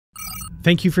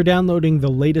Thank you for downloading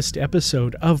the latest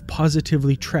episode of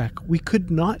Positively Trek. We could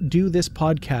not do this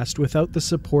podcast without the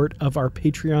support of our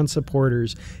Patreon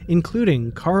supporters,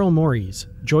 including Carl Morris,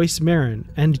 Joyce Marin,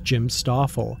 and Jim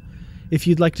Stoffel. If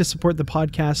you'd like to support the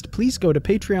podcast, please go to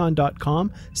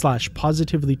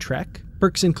patreon.com/positivelytrek.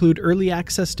 Perks include early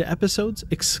access to episodes,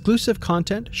 exclusive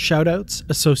content, shoutouts,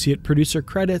 associate producer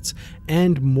credits,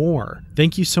 and more.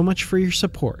 Thank you so much for your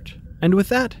support. And with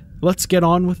that, let's get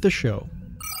on with the show.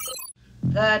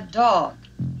 The dog.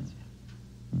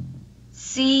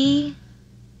 See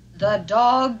the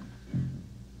dog.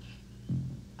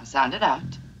 I'll sound it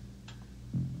out.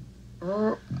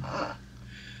 Run.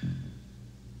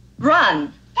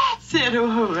 That's it,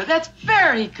 Uhura. That's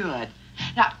very good.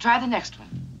 Now, try the next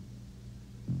one.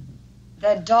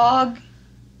 The dog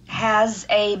has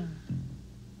a...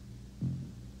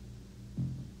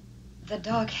 The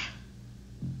dog...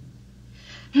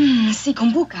 Si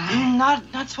kumbuka.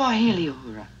 Not Swahili,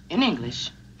 Uhura. In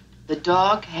English, the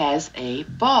dog has a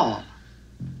ball.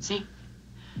 See?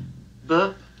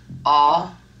 B-A-U.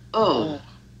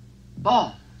 Ball.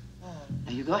 Now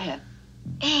you go ahead.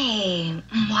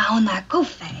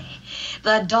 Mwaonakufe.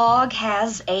 The dog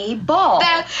has a ball.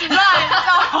 That's right.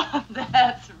 Oh,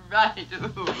 that's right,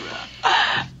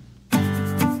 Uhura.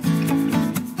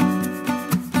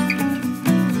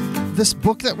 This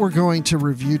book that we're going to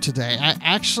review today, I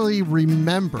actually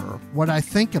remember what I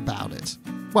think about it.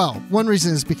 Well, one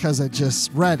reason is because I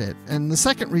just read it, and the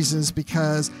second reason is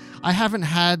because I haven't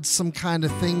had some kind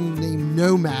of thing named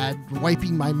Nomad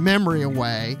wiping my memory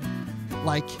away,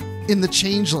 like in The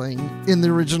Changeling in the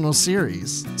original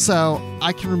series. So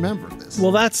I can remember this.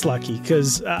 Well, that's lucky,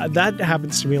 because that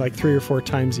happens to me like 3 or 4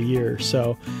 times a year,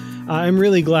 so... I'm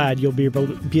really glad you'll be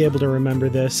able to remember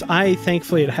this.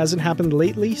 Thankfully, it hasn't happened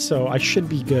lately, so I should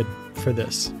be good for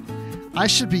this. I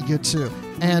should be good too.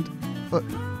 And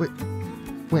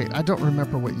wait, I don't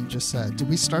remember what you just said. Did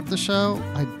we start the show?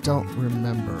 I don't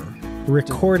remember.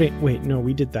 Recording. Wait, no,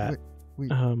 we did that.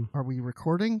 Are we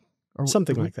recording? Or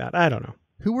something like that. I don't know.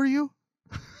 Who are you?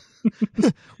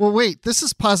 Well, wait, this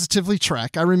is Positively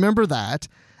Trek. I remember that.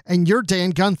 And you're Dan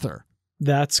Gunther.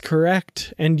 That's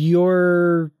correct. And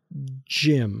you're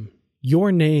Jim.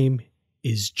 Your name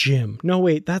is Jim. No,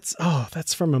 wait, that's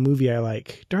from a movie I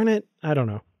like. Darn it. I don't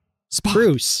know. Spock.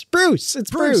 Bruce.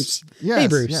 It's Bruce. Yes, hey,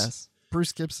 Bruce. Yes.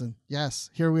 Bruce Gibson. Yes,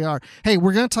 here we are. Hey,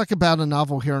 we're going to talk about a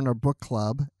novel here in our book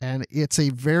club, and it's a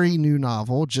very new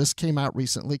novel, just came out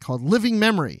recently, called Living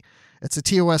Memory. It's a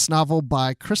TOS novel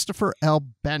by Christopher L.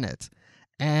 Bennett,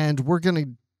 and we're going to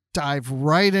dive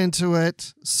right into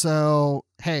it. So,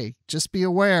 hey, just be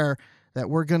aware that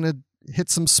we're going to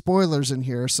hit some spoilers in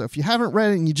here. So if you haven't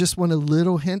read it and you just want a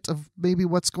little hint of maybe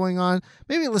what's going on,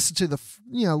 maybe listen to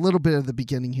a little bit of the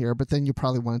beginning here, but then you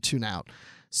probably want to tune out.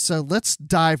 So let's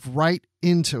dive right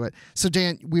into it. So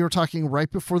Dan, we were talking right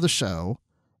before the show,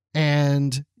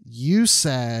 and you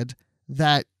said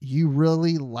that you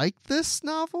really liked this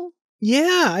novel?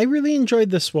 Yeah, I really enjoyed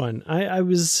this one. I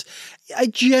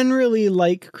generally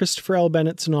like Christopher L.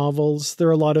 Bennett's novels.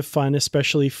 They're a lot of fun,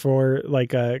 especially for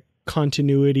like a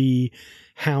continuity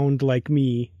hound like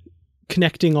me,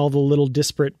 connecting all the little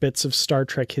disparate bits of Star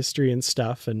Trek history and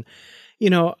stuff. And,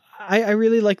 I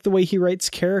really like the way he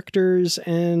writes characters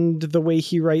and the way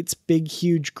he writes big,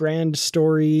 huge, grand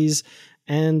stories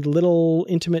and little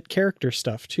intimate character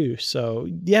stuff too. So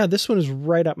yeah, this one is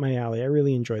right up my alley. I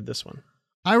really enjoyed this one.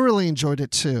 I really enjoyed it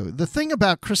too. The thing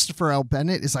about Christopher L.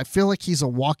 Bennett is I feel like he's a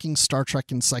walking Star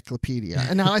Trek encyclopedia.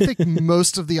 And now I think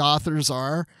most of the authors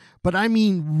are, but I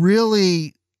mean,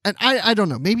 really, and I don't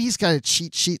know, maybe he's got a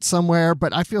cheat sheet somewhere,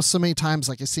 but I feel so many times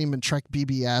like I see him in Trek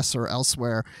BBS or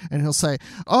elsewhere, and he'll say,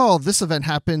 oh, this event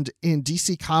happened in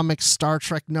DC Comics Star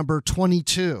Trek number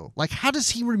 22. Like, how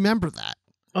does he remember that?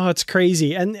 Oh, it's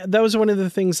crazy. And that was one of the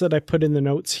things that I put in the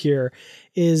notes here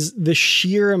is the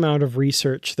sheer amount of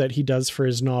research that he does for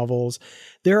his novels.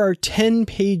 There are 10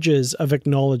 pages of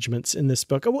acknowledgments in this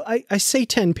book. Well, I say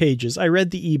 10 pages. I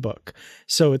read the ebook,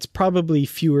 so it's probably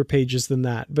fewer pages than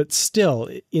that. But still,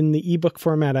 in the ebook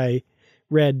format I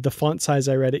read, the font size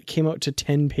I read, it came out to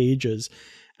 10 pages.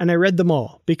 And I read them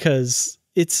all because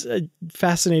it's a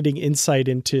fascinating insight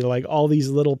into like all these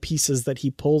little pieces that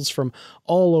he pulls from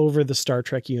all over the Star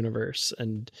Trek universe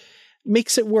and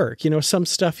makes it work. Some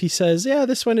stuff he says, yeah,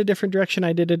 this went a different direction.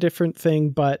 I did a different thing,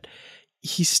 but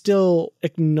he still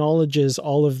acknowledges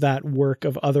all of that work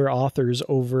of other authors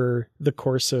over the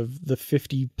course of the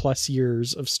 50 plus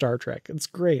years of Star Trek. It's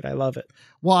great. I love it.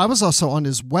 Well, I was also on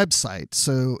his website.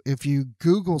 So if you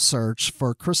Google search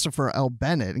for Christopher L.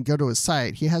 Bennett and go to his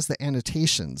site, he has the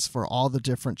annotations for all the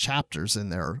different chapters in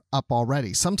there up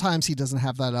already. Sometimes he doesn't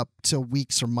have that up till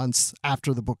weeks or months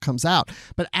after the book comes out.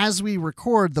 But as we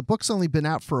record, the book's only been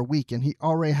out for a week and he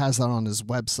already has that on his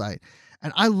website.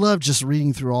 And I love just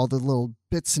reading through all the little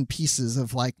bits and pieces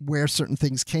of like where certain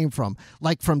things came from,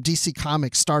 like from DC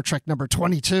Comics, Star Trek number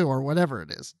 22 or whatever it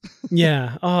is.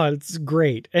 Yeah. Oh, it's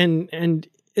great. And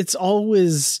it's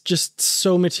always just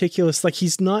so meticulous. Like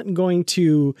he's not going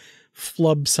to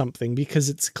flub something because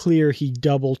it's clear he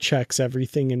double checks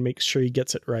everything and makes sure he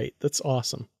gets it right. That's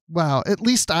awesome. Well, at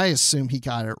least I assume he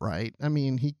got it right. I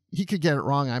mean, he could get it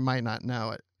wrong. I might not know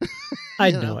it.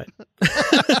 I'd know it.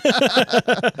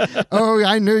 Oh,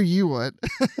 I knew you would.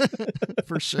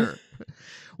 For sure.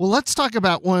 Well, let's talk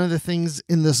about one of the things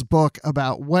in this book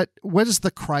about what is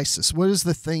the crisis? What is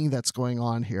the thing that's going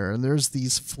on here? And there's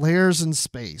these flares in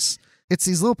space. It's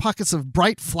these little pockets of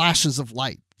bright flashes of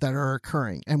light that are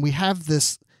occurring. And we have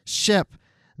this ship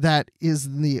that is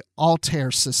in the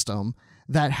Altair system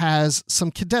that has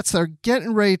some cadets that are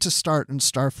getting ready to start in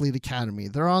Starfleet Academy.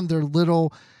 They're on their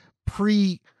little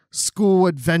pre-school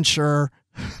adventure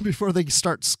before they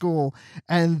start school,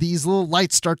 and these little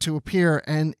lights start to appear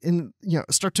and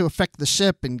start to affect the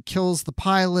ship and kills the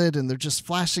pilot, and they're just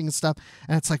flashing and stuff.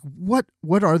 And it's like, what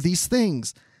are these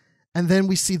things? And then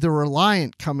we see the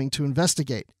Reliant coming to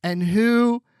investigate. And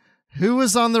who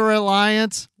is on the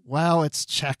Reliant? Well, it's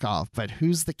Chekhov, but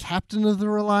who's the captain of the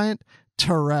Reliant?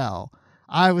 Terrell.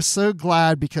 I was so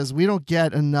glad because we don't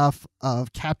get enough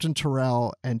of Captain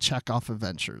Terrell and Chekhov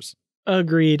adventures.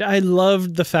 Agreed. I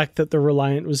loved the fact that the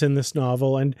Reliant was in this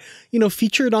novel and,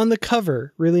 featured on the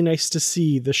cover. Really nice to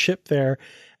see the ship there.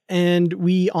 And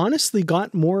we honestly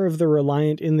got more of the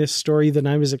Reliant in this story than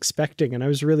I was expecting, and I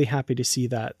was really happy to see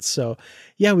that. So,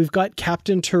 yeah, we've got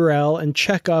Captain Terrell and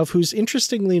Chekhov, who's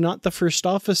interestingly not the first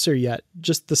officer yet,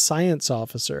 just the science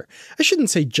officer. I shouldn't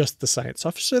say just the science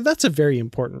officer. That's a very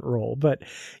important role. But,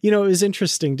 it was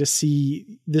interesting to see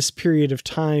this period of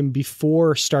time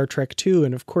before Star Trek II.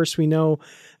 And, of course, we know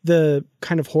the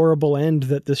kind of horrible end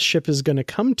that this ship is going to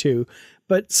come to.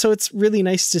 But so it's really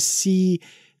nice to see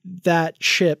that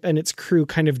ship and its crew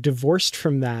kind of divorced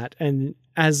from that and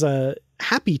as a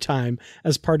happy time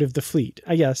as part of the fleet,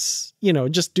 I guess,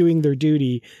 just doing their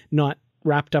duty, not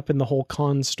wrapped up in the whole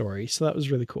Khan story. So that was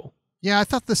really cool. Yeah, I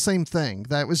thought the same thing.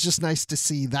 That was just nice to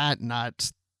see that,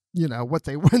 not, what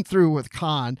they went through with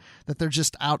Khan, that they're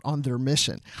just out on their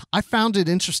mission. I found it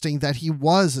interesting that he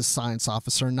was a science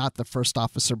officer, not the first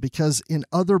officer, because in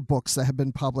other books that have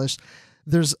been published,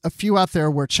 there's a few out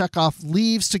there where Chekhov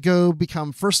leaves to go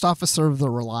become first officer of the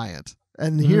Reliant.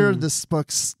 And here this book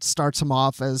starts him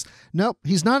off as, nope,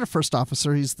 he's not a first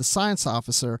officer. He's the science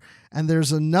officer. And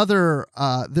there's another,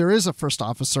 there is a first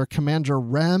officer, Commander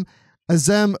Rem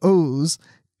Azem Oz,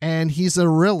 and he's a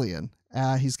Aurelian.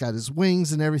 He's got his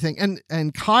wings and everything.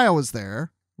 And Kyle is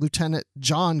there. Lieutenant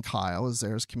John Kyle is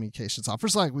there as communications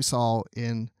officer, like we saw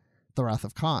in The Wrath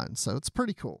of Khan. So it's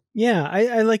pretty cool. Yeah,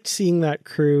 I liked seeing that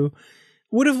crew.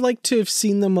 Would have liked to have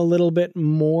seen them a little bit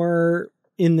more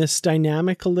in this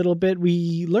dynamic a little bit.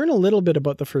 We learn a little bit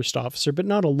about the first officer, but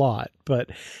not a lot, but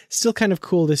still kind of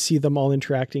cool to see them all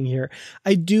interacting here.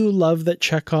 I do love that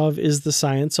Chekhov is the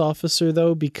science officer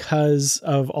though, because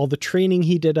of all the training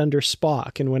he did under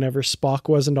Spock. And whenever Spock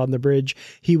wasn't on the bridge,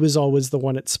 he was always the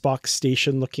one at Spock's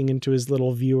station looking into his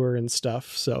little viewer and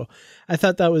stuff. So I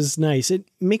thought that was nice. It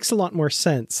makes a lot more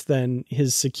sense than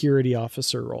his security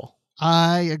officer role.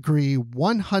 I agree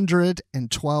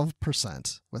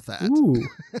 112% with that. Ooh,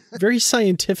 very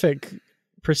scientific,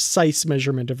 precise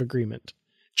measurement of agreement.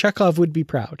 Chekhov would be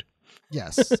proud.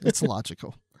 Yes, it's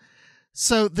logical.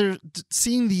 So they're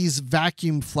seeing these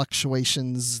vacuum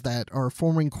fluctuations that are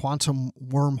forming quantum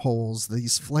wormholes,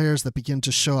 these flares that begin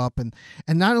to show up. And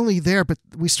not only there, but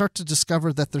we start to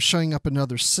discover that they're showing up in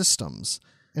other systems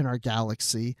in our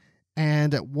galaxy.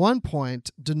 And at one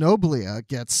point, Denoblia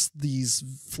gets these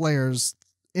flares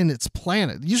in its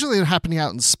planet. Usually they're happening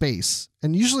out in space,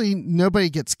 and usually nobody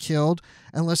gets killed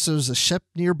unless there's a ship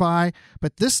nearby.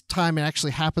 But this time it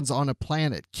actually happens on a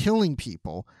planet, killing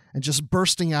people and just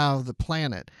bursting out of the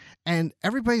planet. And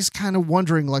everybody's kind of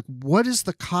wondering, like, what is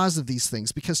the cause of these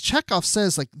things? Because Chekhov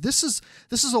says, like, this is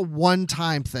a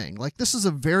one-time thing. Like, this is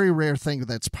a very rare thing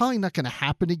that's probably not going to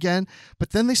happen again.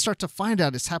 But then they start to find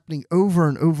out it's happening over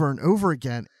and over and over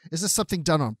again. Is this something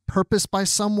done on purpose by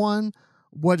someone?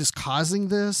 what is causing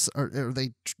this? Are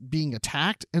they being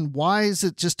attacked? And why is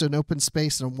it just an open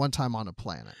space and one time on a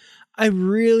planet? I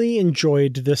really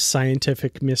enjoyed this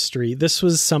scientific mystery. This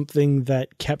was something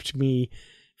that kept me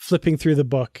flipping through the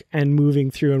book and moving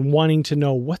through and wanting to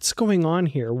know what's going on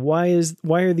here. Why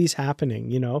are these happening?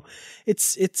 You know,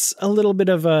 it's a little bit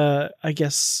of a, I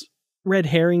guess, red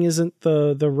herring isn't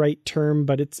the right term,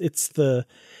 but it's the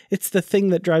thing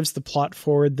that drives the plot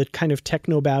forward, the kind of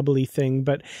techno-babbly thing,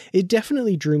 but it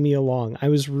definitely drew me along. I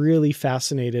was really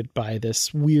fascinated by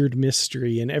this weird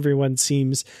mystery, and everyone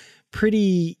seems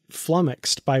pretty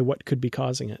flummoxed by what could be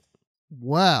causing it.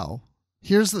 Well,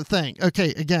 here's the thing.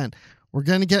 Okay, again, we're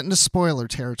going to get into spoiler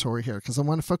territory here because I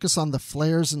want to focus on the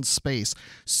flares in space.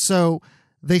 So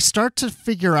they start to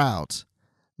figure out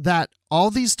that all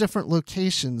these different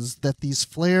locations that these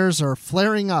flares are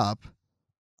flaring up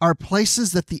are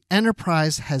places that the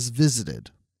Enterprise has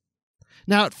visited.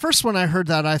 Now, at first when I heard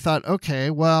that, I thought, okay,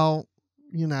 well,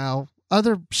 you know,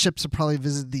 other ships have probably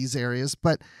visited these areas,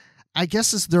 but I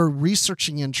guess as they're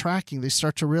researching and tracking, they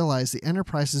start to realize the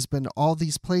Enterprise has been to all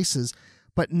these places,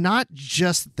 but not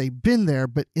just that they've been there,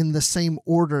 but in the same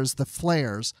order as the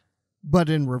flares, but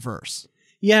in reverse.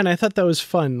 Yeah, and I thought that was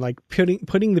fun, like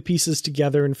putting the pieces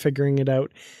together and figuring it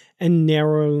out and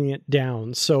narrowing it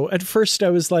down. So at first I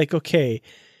was like, okay,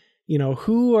 you know,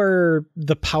 who are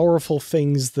the powerful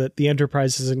things that the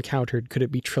Enterprise has encountered? Could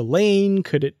it be Trelane?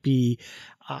 Could it be,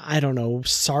 I don't know,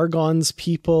 Sargon's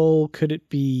people? Could it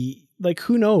be, like,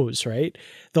 who knows, right?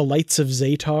 The Lights of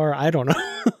Zatar? I don't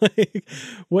know. Like,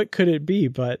 what could it be?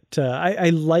 But I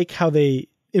like how they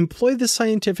employ the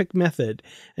scientific method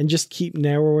and just keep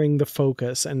narrowing the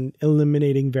focus and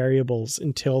eliminating variables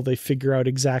until they figure out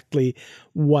exactly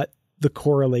what the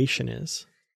correlation is.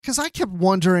 Because I kept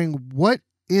wondering, what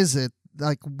is it,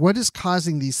 like, what is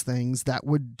causing these things that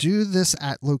would do this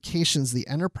at locations the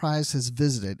Enterprise has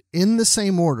visited in the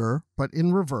same order, but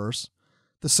in reverse,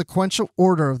 the sequential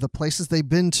order of the places they've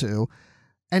been to,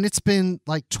 and it's been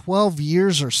like 12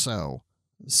 years or so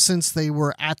since they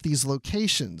were at these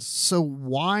locations. So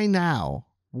why now?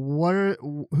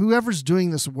 Whoever's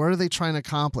doing this, what are they trying to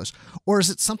accomplish? Or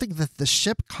is it something that the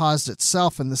ship caused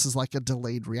itself and this is like a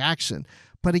delayed reaction?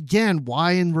 But again,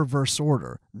 why in reverse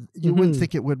order? You wouldn't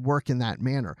think it would work in that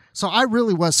manner. So I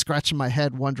really was scratching my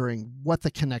head wondering what the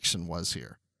connection was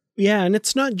here. Yeah, and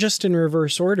it's not just in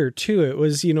reverse order, too. It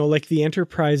was, you know, like the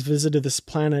Enterprise visited this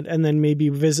planet and then maybe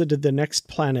visited the next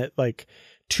planet like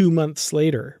 2 months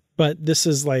later. But this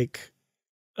is like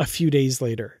a few days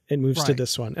later, it moves to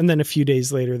this one. And then a few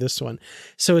days later, this one.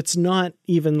 So it's not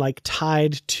even like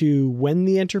tied to when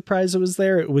the Enterprise was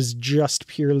there. It was just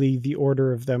purely the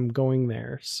order of them going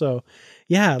there. So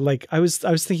yeah, like I was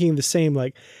thinking the same,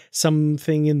 like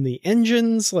something in the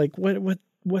engines, like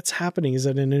what's happening? Is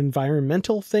it an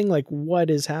environmental thing? Like what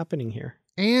is happening here?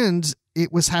 And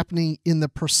it was happening in the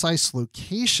precise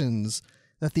locations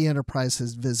that the Enterprise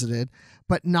has visited,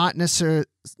 but not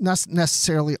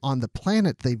necessarily on the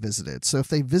planet they visited. So if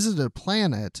they visited a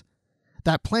planet,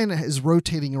 that planet is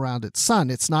rotating around its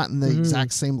sun. It's not in the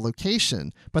exact same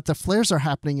location, but the flares are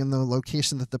happening in the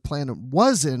location that the planet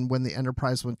was in when the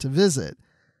Enterprise went to visit.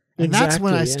 And that's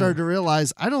when I started to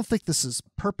realize, I don't think this is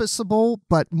purposeful,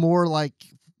 but more like,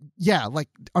 yeah, like,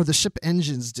 are the ship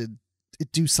engines, did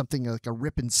it do something like a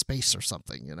rip in space or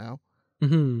something, you know?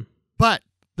 Mm-hmm. But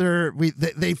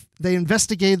they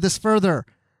investigated this further,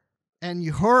 and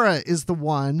Uhura is the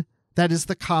one that is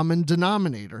the common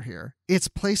denominator here. It's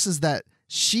places that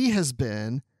she has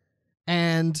been,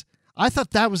 and I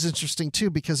thought that was interesting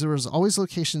too, because there was always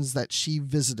locations that she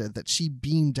visited, that she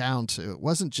beamed down to. It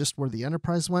wasn't just where the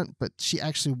Enterprise went, but she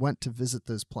actually went to visit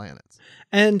those planets.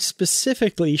 And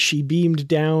specifically, she beamed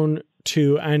down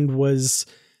to and was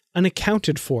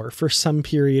unaccounted for some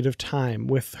period of time,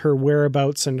 with her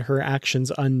whereabouts and her actions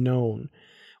unknown,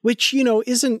 which, you know,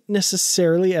 isn't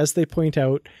necessarily, as they point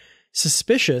out,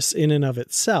 suspicious in and of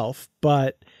itself,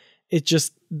 but it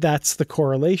just, that's the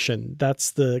correlation.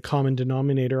 That's the common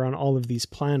denominator on all of these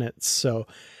planets. So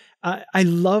I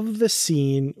love the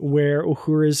scene where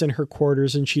Uhura is in her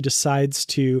quarters and she decides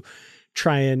to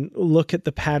try and look at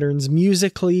the patterns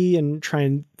musically and try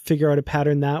and figure out a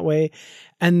pattern that way.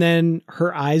 And then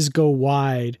her eyes go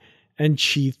wide and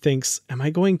she thinks, am I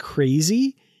going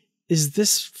crazy? Is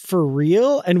this for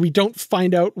real? And we don't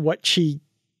find out what she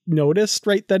noticed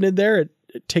right then and there.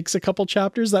 It takes a couple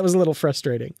chapters. That was a little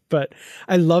frustrating, but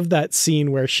I love that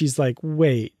scene where she's like,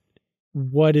 wait,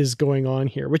 what is going on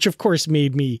here? Which of course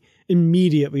made me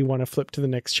immediately want to flip to the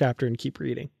next chapter and keep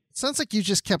reading. Sounds like you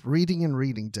just kept reading and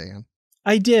reading, Dan.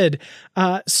 I did.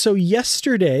 So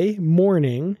yesterday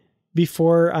morning,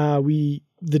 before we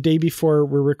the day before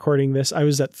we're recording this, I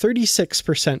was at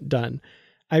 36% done.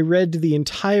 I read the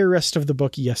entire rest of the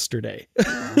book yesterday.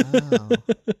 Wow.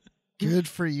 Good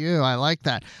for you. I like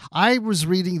that. I was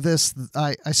reading this.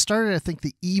 I started, I think,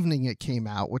 the evening it came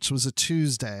out, which was a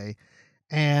Tuesday.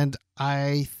 And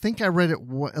I think I read it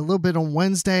a little bit on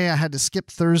Wednesday. I had to skip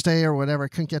Thursday or whatever. I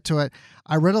couldn't get to it.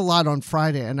 I read a lot on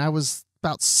Friday, and I was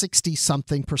about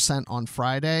 60-something% on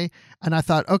Friday. And I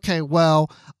thought, okay,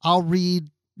 well, I'll read,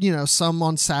 some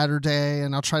on Saturday,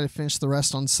 and I'll try to finish the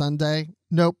rest on Sunday.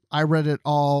 Nope. I read it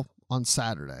all on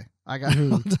Saturday. I got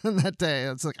it all done that day.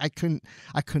 It's like I couldn't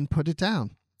put it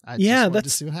down. I just wanted to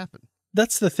see what happened.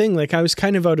 That's the thing. Like, I was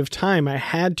kind of out of time. I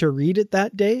had to read it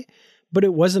that day, but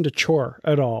it wasn't a chore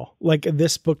at all. Like,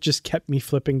 this book just kept me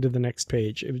flipping to the next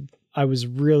page.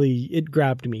 It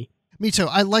grabbed me. Me too.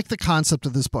 I like the concept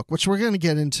of this book, which we're going to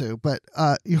get into, but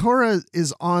Uhura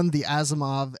is on the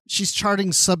Asimov. She's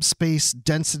charting subspace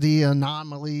density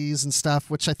anomalies and stuff,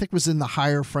 which I think was in the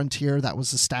Higher Frontier that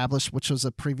was established, which was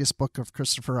a previous book of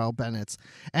Christopher L. Bennett's.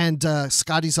 And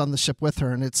Scotty's on the ship with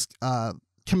her, and it's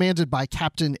commanded by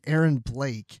Captain Aaron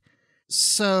Blake.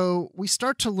 So we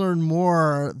start to learn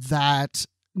more that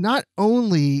not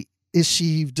only is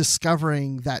she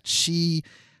discovering that she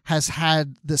has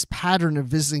had this pattern of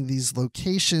visiting these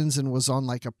locations and was on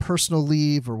like a personal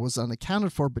leave or was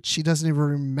unaccounted for, but she doesn't even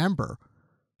remember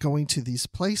going to these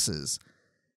places.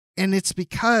 And it's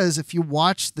because if you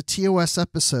watch the TOS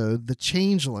episode, The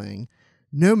Changeling,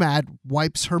 Nomad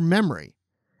wipes her memory.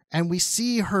 And we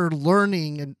see her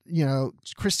learning, and,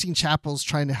 Christine Chappell's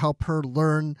trying to help her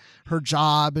learn her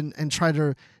job and try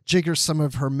to jigger some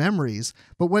of her memories.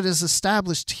 But what is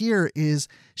established here is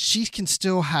she can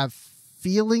still have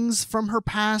feelings from her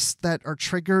past that are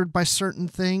triggered by certain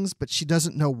things, but she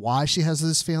doesn't know why she has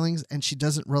those feelings, and she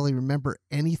doesn't really remember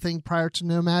anything prior to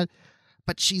Nomad,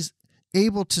 but she's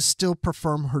able to still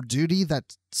perform her duty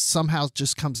that somehow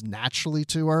just comes naturally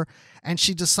to her. And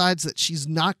she decides that she's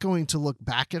not going to look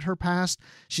back at her past.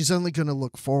 She's only going to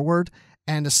look forward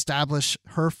and establish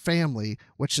her family,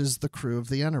 which is the crew of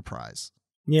the Enterprise.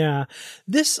 Yeah.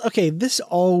 This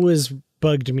always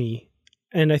bugged me,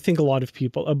 and I think a lot of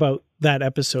people, about that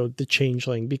episode, The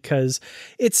Changeling, because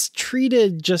it's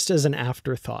treated just as an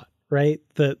afterthought, right?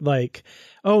 That like,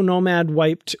 oh, Nomad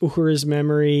wiped Uhura's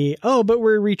memory. Oh, but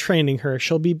we're retraining her.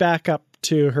 She'll be back up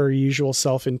to her usual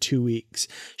self in 2 weeks.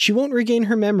 She won't regain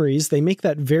her memories. They make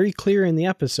that very clear in the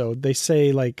episode. They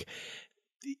say like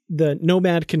the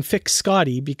Nomad can fix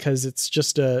Scotty because it's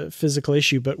just a physical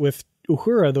issue. But with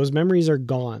Uhura, those memories are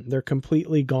gone. They're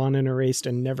completely gone and erased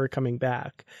and never coming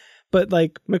back. But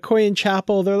like McCoy and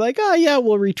Chappell, they're like, oh yeah,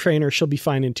 we'll retrain her. She'll be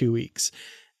fine in 2 weeks.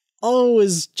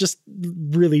 Always just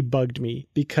really bugged me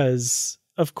because,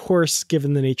 of course,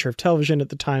 given the nature of television at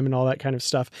the time and all that kind of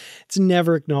stuff, it's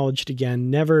never acknowledged again,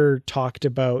 never talked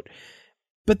about.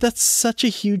 But that's such a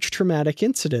huge traumatic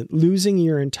incident, losing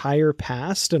your entire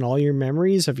past and all your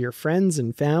memories of your friends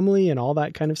and family and all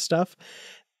that kind of stuff.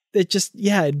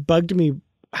 It bugged me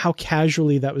how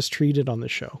casually that was treated on the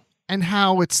show. And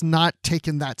how it's not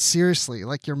taken that seriously,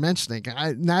 like you're mentioning.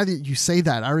 Now that you say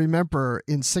that, I remember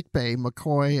in sickbay,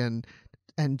 McCoy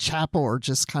and Chappell are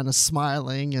just kind of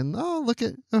smiling and, oh, look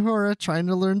at Uhura trying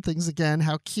to learn things again.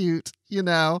 How cute,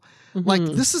 Mm-hmm. Like,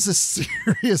 this is a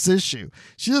serious issue.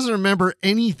 She doesn't remember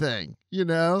anything,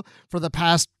 for the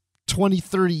past 20,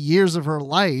 30 years of her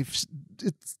life.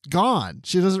 It's gone.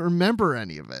 She doesn't remember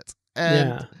any of it.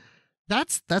 And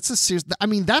that's a serious,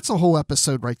 that's a whole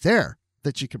episode right there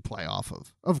that you could play off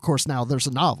of. Of course, now there's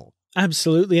a novel.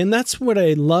 Absolutely. And that's what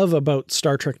I love about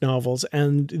Star Trek novels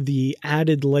and the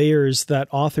added layers that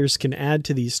authors can add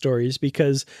to these stories,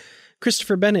 because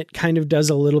Christopher Bennett kind of does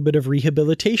a little bit of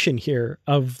rehabilitation here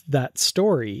of that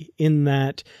story, in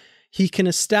that he can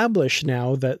establish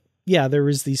now that, there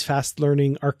was these fast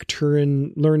learning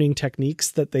Arcturian learning techniques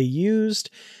that they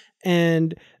used,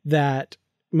 and that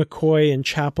McCoy and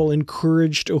Chappell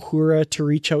encouraged Uhura to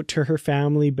reach out to her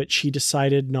family, but she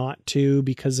decided not to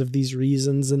because of these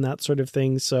reasons and that sort of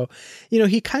thing. So,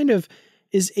 he kind of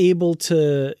is able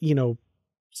to,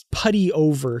 putty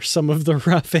over some of the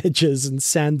rough edges and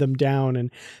sand them down and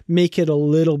make it a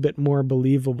little bit more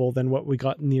believable than what we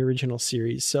got in the original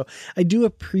series. So I do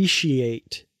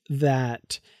appreciate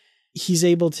that he's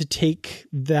able to take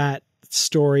that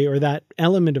story, or that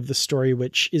element of the story,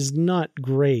 which is not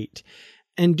great,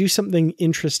 and do something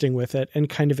interesting with it and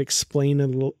kind of explain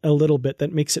a little bit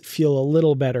that makes it feel a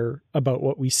little better about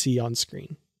what we see on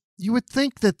screen. You would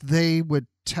think that they would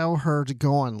tell her to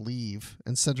go on leave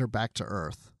and send her back to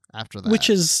Earth. after that. Which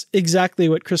is exactly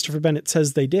what Christopher Bennett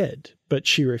says they did, but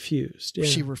she refused. Yeah.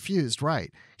 She refused,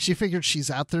 right. She figured she's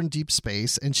out there in deep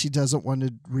space and she doesn't want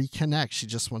to reconnect. She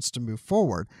just wants to move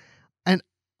forward. And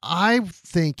I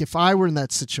think if I were in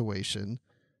that situation,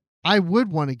 I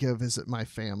would want to go visit my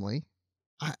family.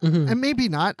 And maybe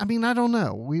not. I mean, I don't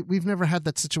know. We've never had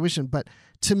that situation. But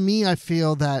to me, I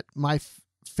feel that my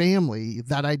family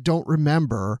that I don't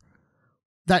remember,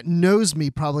 that knows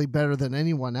me probably better than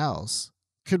anyone else,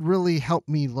 could really help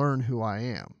me learn who I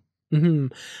am. Mm-hmm.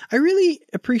 I really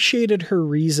appreciated her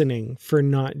reasoning for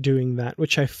not doing that,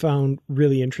 which I found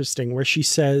really interesting, where she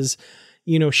says,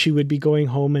 you know, she would be going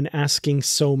home and asking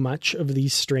so much of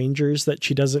these strangers that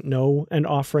she doesn't know and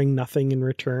offering nothing in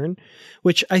return,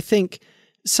 which I think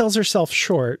sells herself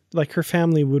short. Like, her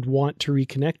family would want to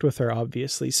reconnect with her,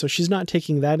 obviously. So she's not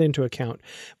taking that into account.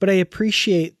 But I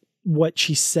appreciate what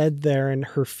she said there and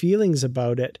her feelings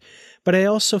about it. But I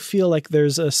also feel like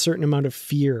there's a certain amount of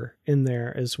fear in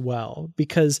there as well,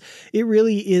 because it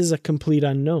really is a complete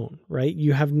unknown, right?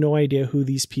 You have no idea who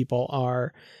these people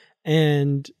are,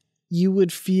 and you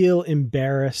would feel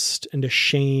embarrassed and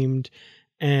ashamed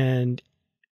and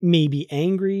maybe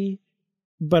angry,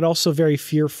 but also very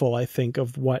fearful, I think,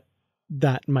 of what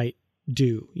that might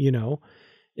do, you know?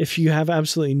 If you have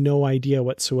absolutely no idea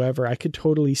whatsoever, I could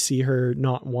totally see her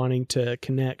not wanting to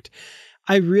connect.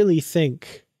 I really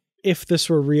think if this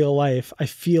were real life, I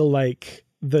feel like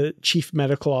the chief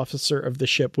medical officer of the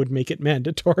ship would make it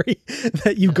mandatory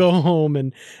that you go home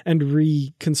and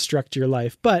reconstruct your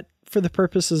life. But for the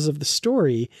purposes of the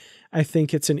story, I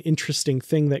think it's an interesting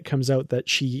thing that comes out that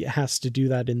she has to do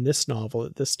that in this novel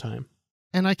at this time.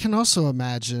 And I can also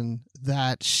imagine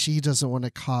that she doesn't want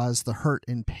to cause the hurt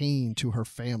and pain to her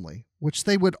family, which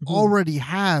they would already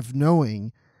have,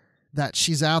 knowing that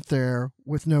she's out there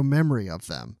with no memory of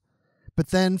them. But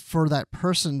then for that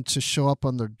person to show up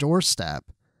on their doorstep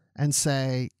and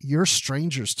say, you're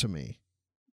strangers to me.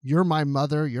 You're my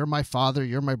mother, you're my father,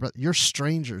 you're my brother, you're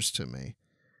strangers to me.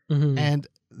 And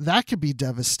that could be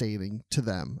devastating to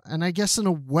them. And I guess in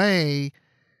a way,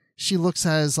 she looks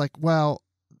at it as like, well,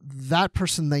 that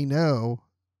person they know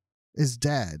is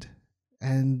dead.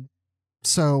 And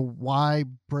so why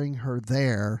bring her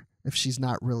there if she's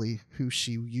not really who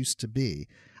she used to be?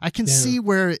 I can see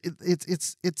where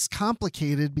it's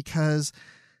complicated, because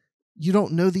you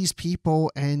don't know these people,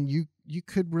 and you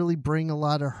could really bring a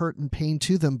lot of hurt and pain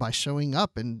to them by showing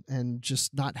up and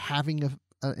just not having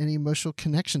any emotional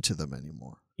connection to them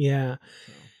anymore. Yeah.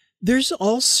 There's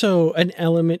also an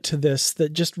element to this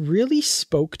that just really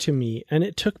spoke to me, and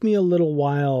it took me a little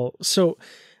while. So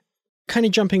kind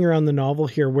of jumping around the novel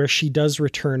here, where she does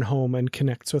return home and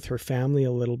connects with her family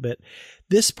a little bit.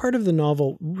 This part of the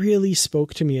novel really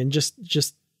spoke to me, and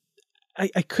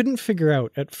I couldn't figure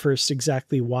out at first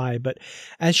exactly why, but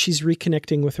as she's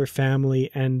reconnecting with her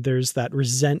family and there's that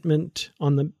resentment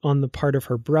on the part of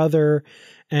her brother,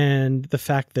 and the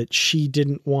fact that she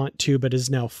didn't want to, but is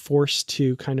now forced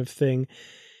to, kind of thing.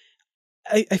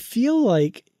 I feel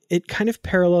like it kind of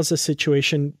parallels a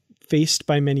situation faced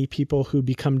by many people who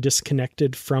become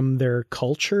disconnected from their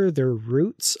culture, their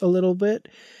roots a little bit.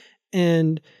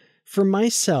 And for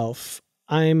myself,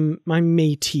 I'm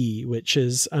Métis, which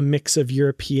is a mix of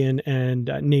European and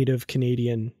Native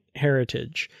Canadian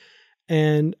heritage.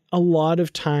 And a lot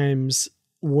of times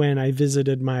when I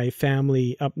visited my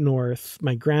family up north,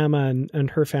 my grandma and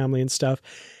her family and stuff,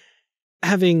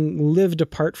 having lived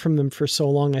apart from them for so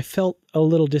long, I felt a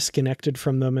little disconnected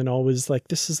from them, and always like,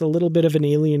 this is a little bit of an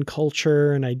alien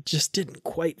culture, and I just didn't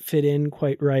quite fit in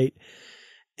quite right.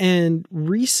 And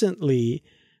recently,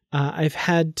 I've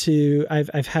had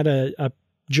a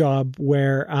job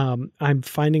where I'm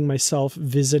finding myself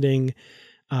visiting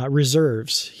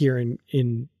reserves here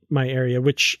in my area,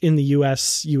 which in the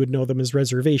US you would know them as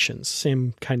reservations,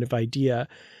 same kind of idea.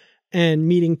 And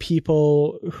meeting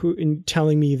people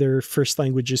telling me their first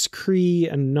language is Cree,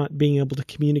 and not being able to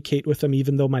communicate with them,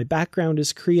 even though my background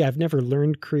is Cree. I've never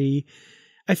learned Cree.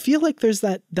 I feel like there's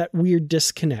that weird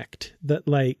disconnect that,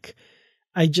 like,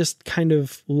 I just kind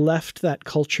of left that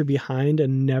culture behind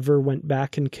and never went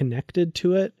back and connected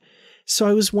to it. So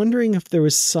I was wondering if there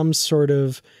was some sort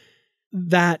of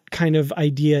that kind of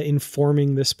idea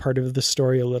informing this part of the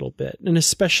story a little bit. And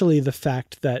especially the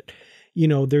fact that, you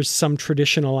know, there's some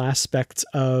traditional aspects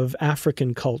of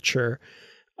African culture,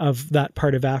 of that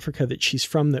part of Africa that she's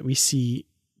from, that we see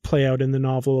play out in the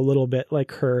novel a little bit,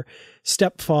 like her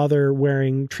stepfather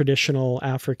wearing traditional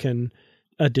African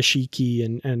dashiki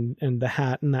and the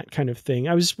hat and that kind of thing.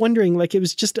 I was wondering, like, it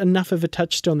was just enough of a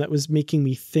touchstone that was making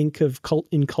me think of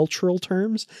in cultural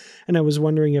terms. And I was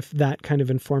wondering if that kind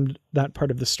of informed that part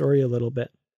of the story a little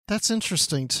bit. That's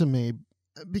interesting to me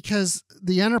because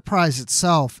the Enterprise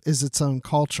itself is its own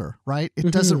culture, right?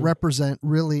 It doesn't represent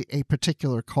really a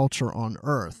particular culture on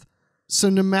Earth. So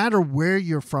no matter where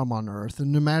you're from on Earth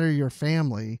and no matter your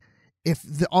family, if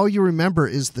all you remember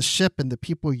is the ship and the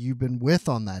people you've been with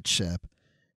on that ship,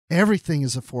 everything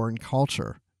is a foreign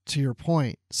culture, to your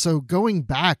point. So going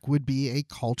back would be a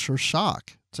culture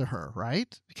shock to her,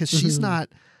 right? Because she's not,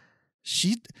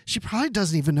 she probably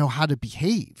doesn't even know how to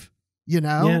behave, you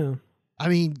know? Yeah. I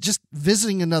mean, just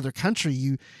visiting another country,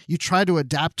 you try to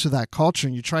adapt to that culture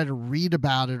and you try to read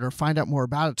about it or find out more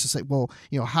about it to say, well,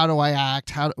 you know, how do I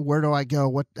act? Where do I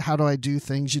go? How do I do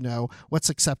things? You know,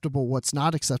 what's acceptable? What's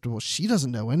not acceptable? She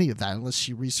doesn't know any of that unless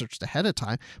she researched ahead of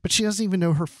time, but she doesn't even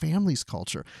know her family's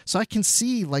culture. So I can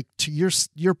see, like, to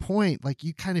your point, like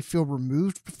you kind of feel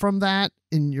removed from that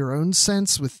in your own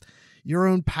sense with your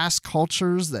own past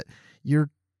cultures that you're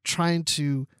trying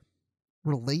to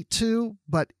relate to,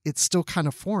 but it's still kind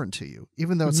of foreign to you,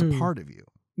 even though it's a part of you.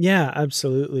 Yeah,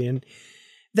 absolutely. And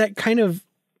that kind of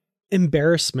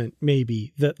embarrassment,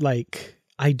 maybe, that like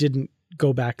I didn't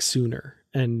go back sooner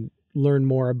and learn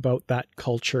more about that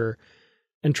culture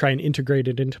and try and integrate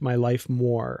it into my life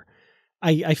more.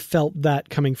 I felt that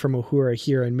coming from Uhura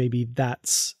here, and maybe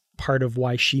that's part of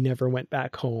why she never went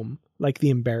back home. Like the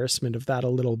embarrassment of that a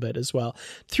little bit as well,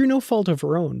 through no fault of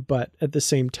her own, but at the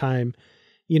same time,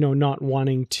 you know, not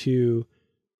wanting to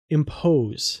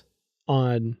impose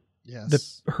on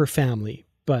her family,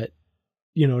 but,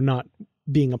 you know, not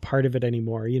being a part of it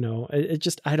anymore. You know, it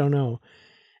just, I don't know.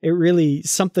 It really,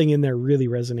 something in there really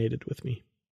resonated with me.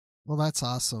 Well, that's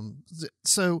awesome.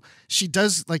 So she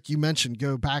does, like you mentioned,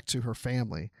 go back to her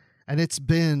family. And it's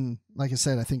been, like I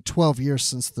said, I think 12 years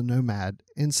since the Nomad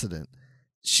incident.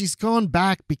 She's gone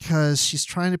back because she's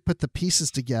trying to put the pieces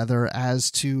together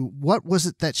as to what was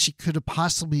it that she could have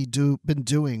possibly been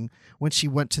doing when she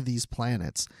went to these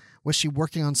planets. Was she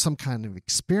working on some kind of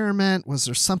experiment? Was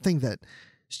there something that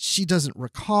she doesn't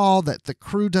recall, that the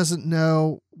crew doesn't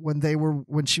know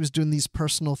when she was doing these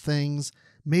personal things?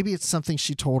 Maybe it's something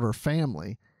she told her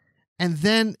family. And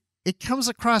then it comes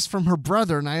across from her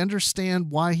brother, and I understand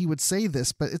why he would say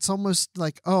this, but it's almost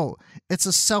like, oh, it's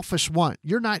a selfish want.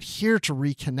 You're not here to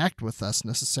reconnect with us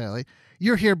necessarily.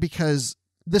 You're here because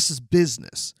this is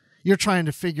business. You're trying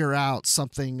to figure out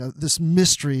something, this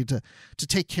mystery to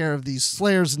take care of these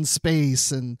flares in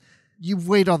space, and you've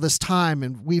waited all this time,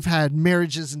 and we've had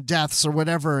marriages and deaths or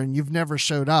whatever, and you've never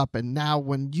showed up, and now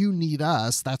when you need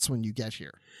us, that's when you get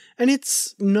here. And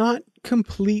it's not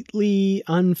completely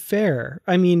unfair.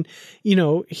 I mean, you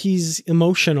know, he's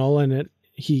emotional and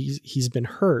he's been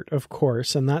hurt, of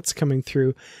course, and that's coming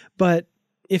through. But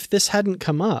if this hadn't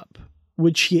come up,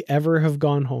 would she ever have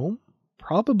gone home?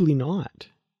 Probably not,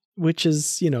 which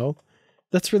is, you know,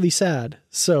 that's really sad.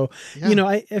 So, you know,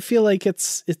 I feel like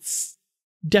it's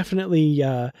definitely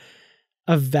a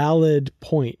valid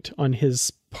point on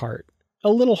his part. A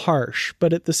little harsh,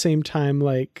 but at the same time,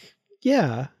 like,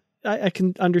 yeah, I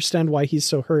can understand why he's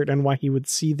so hurt and why he would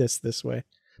see this way.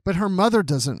 But her mother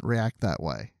doesn't react that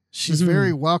way. She's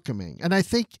very welcoming. And I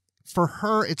think for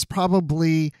her, it's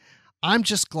probably, I'm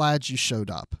just glad you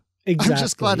showed up. Exactly, I'm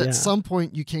just glad at some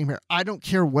point you came here. I don't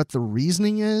care what the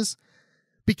reasoning is,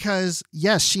 because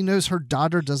yes, she knows her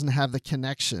daughter doesn't have the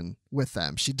connection with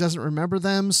them. She doesn't remember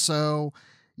them. So,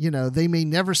 you know, they may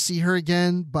never see her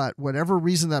again, but whatever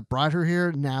reason that brought her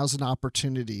here, now's an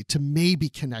opportunity to maybe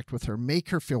connect with her, make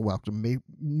her feel welcome,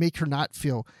 make her not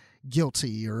feel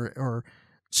guilty or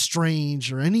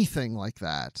strange or anything like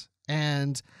that.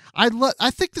 And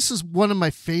I think this is one of my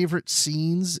favorite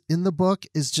scenes in the book,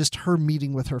 is just her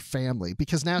meeting with her family,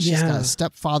 because now she's got a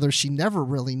stepfather she never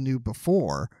really knew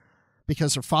before,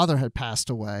 because her father had passed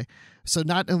away. So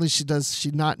not only does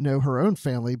she not know her own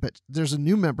family, but there's a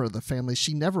new member of the family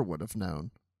she never would have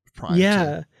known prior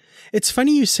to. It's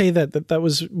funny you say that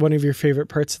was one of your favorite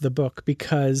parts of the book,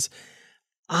 because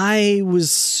I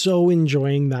was so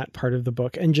enjoying that part of the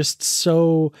book and just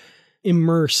so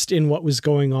immersed in what was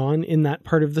going on in that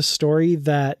part of the story,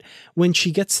 that when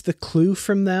she gets the clue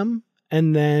from them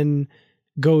and then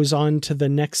goes on to the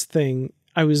next thing,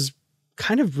 I was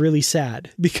kind of really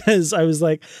sad, because I was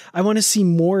like, I want to see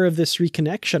more of this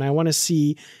reconnection. I want to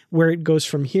see where it goes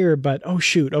from here, but oh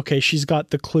shoot. Okay. She's got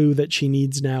the clue that she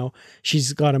needs now.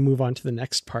 She's got to move on to the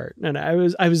next part. And I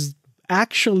was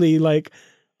actually like,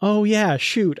 oh yeah,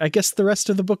 shoot. I guess the rest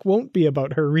of the book won't be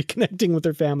about her reconnecting with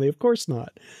her family. Of course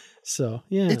not. So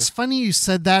yeah. It's funny you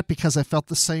said that, because I felt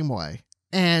the same way.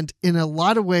 And in a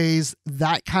lot of ways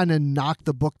that kind of knocked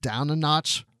the book down a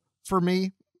notch for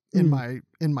me in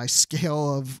my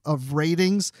scale of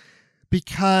ratings,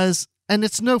 because And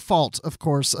it's no fault, of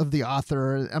course, of the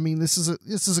author. I mean, this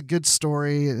is a good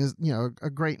story, a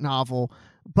great novel.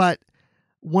 But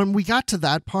when we got to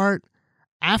that part,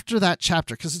 after that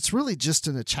chapter, because it's really just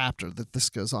in a chapter that this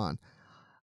goes on,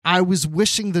 I was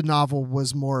wishing the novel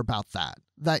was more about that.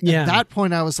 At that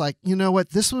point, I was like, you know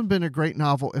what? This would have been a great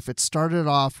novel if it started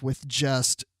off with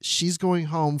just she's going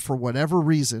home for whatever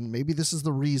reason. Maybe this is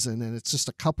the reason, and it's just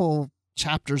a couple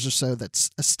chapters or so that's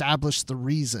established the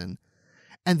reason.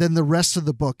 And then the rest of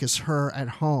the book is her at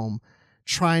home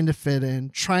trying to fit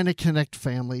in, trying to connect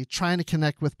family, trying to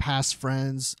connect with past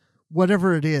friends,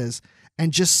 whatever it is,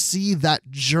 and just see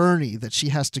that journey that she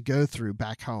has to go through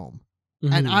back home.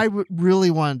 Mm-hmm. And I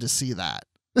really wanted to see that.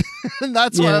 And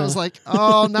that's why I was like,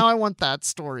 oh, now I want that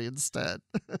story instead.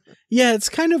 Yeah, it's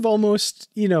kind of almost,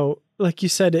 like you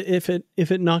said, if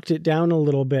it knocked it down a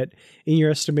little bit in your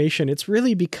estimation, it's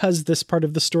really because this part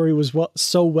of the story was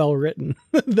so well written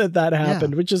that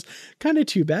happened, which is kind of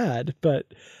too bad.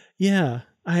 But yeah,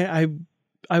 I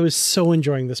was so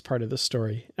enjoying this part of the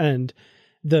story and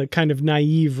the kind of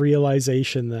naive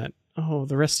realization that, oh,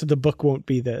 the rest of the book won't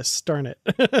be this. Darn it.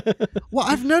 Well,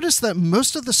 I've noticed that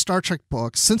most of the Star Trek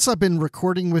books, since I've been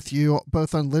recording with you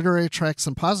both on Literary Treks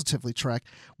and Positively Trek,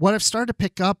 what I've started to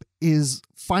pick up is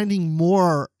finding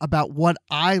more about what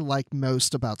I like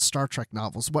most about Star Trek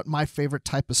novels, what my favorite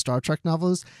type of Star Trek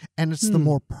novel is, and it's the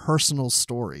more personal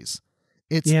stories.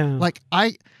 It's like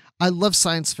I love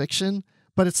science fiction,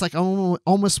 but it's like I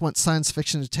almost want science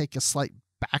fiction to take a slight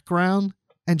background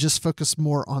and just focus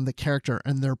more on the character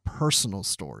and their personal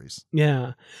stories.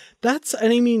 Yeah. That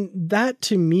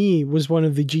to me was one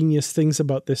of the genius things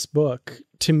about this book,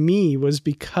 to me, was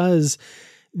because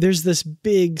there's this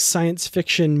big science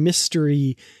fiction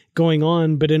mystery going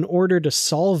on, but in order to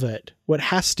solve it, what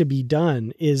has to be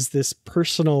done is this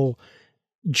personal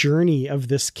journey of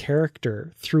this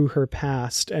character through her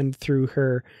past and through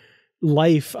her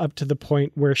life up to the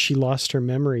point where she lost her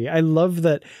memory. I love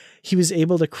that he was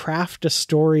able to craft a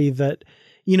story that,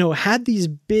 had these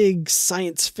big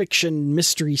science fiction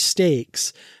mystery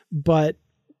stakes, but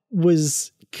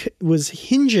was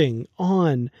hinging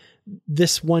on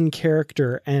this one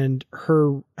character and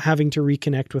her having to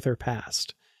reconnect with her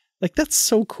past. Like, that's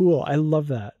so cool. I love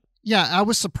that. Yeah, I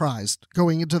was surprised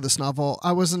going into this novel.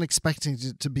 I wasn't expecting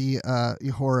it to be a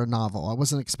Uhura novel. I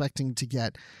wasn't expecting to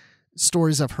get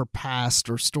stories of her past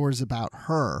or stories about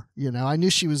her. I knew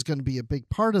she was going to be a big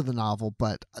part of the novel,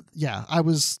 but yeah, I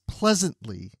was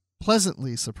pleasantly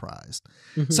surprised.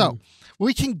 Mm-hmm. So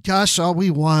we can gush all we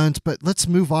want, but let's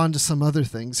move on to some other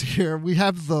things here. We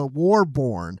have the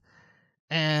Warborn,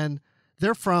 and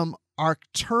they're from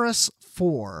Arcturus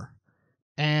 4.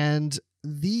 And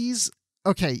these,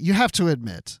 okay, you have to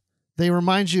admit, they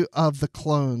remind you of the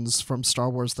clones from Star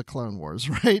Wars, The Clone Wars,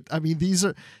 right? I mean, these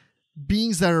are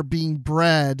beings that are being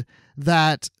bred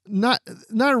that not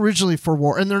originally for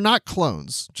war, and they're not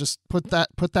clones. Just put that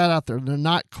out there. They're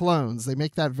not clones. They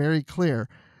make that very clear.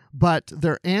 But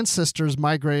their ancestors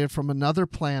migrated from another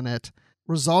planet,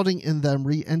 resulting in them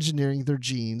re-engineering their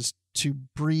genes to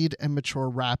breed and mature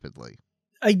rapidly.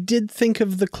 I did think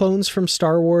of the clones from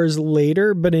Star Wars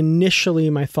later, but initially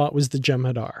my thought was the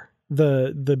Jem'Hadar,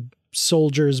 the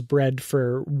soldiers bred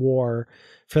for war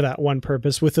for that one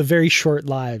purpose, with the very short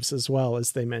lives as well,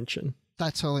 as they mention.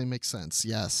 That totally makes sense.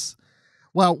 Yes.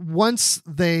 Well, once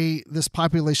this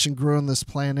population grew on this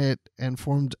planet and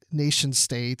formed nation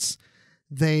states,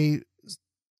 they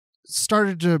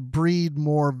started to breed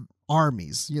more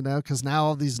armies, because now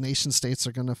all these nation states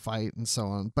are going to fight and so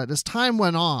on. But as time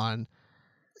went on,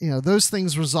 those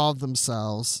things resolved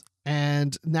themselves,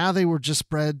 and now they were just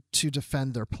bred to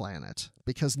defend their planet,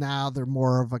 because now they're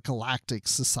more of a galactic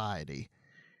society.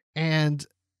 And,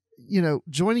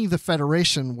 joining the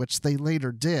Federation, which they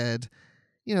later did,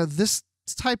 this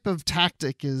type of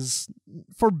tactic is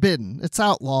forbidden. It's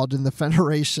outlawed in the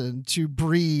Federation to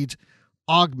breed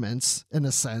augments, in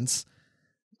a sense,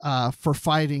 for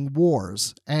fighting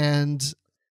wars. And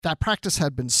that practice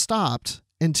had been stopped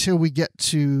until we get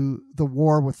to the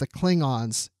war with the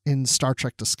Klingons in Star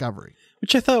Trek Discovery.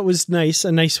 Which I thought was nice,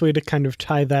 a nice way to kind of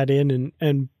tie that in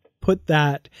and put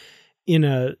that in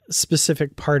a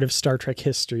specific part of Star Trek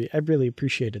history. I really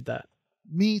appreciated that.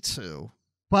 Me too.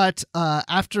 But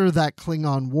after that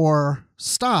Klingon war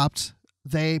stopped,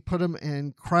 they put them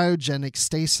in cryogenic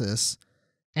stasis,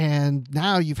 and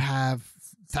now you have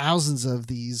thousands of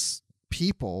these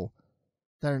people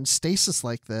that are in stasis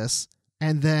like this,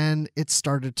 and then it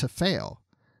started to fail.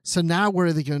 So now what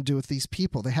are they going to do with these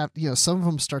people? They have, some of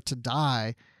them start to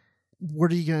die.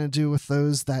 What are you going to do with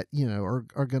those that,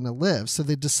 are going to live? So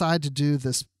they decide to do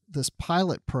this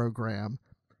pilot program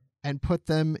and put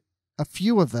them a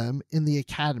few of them in the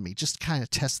academy, just kind of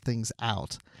test things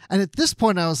out. And at this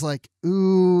point I was like,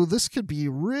 ooh, this could be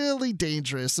really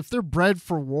dangerous. If they're bred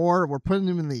for war, we're putting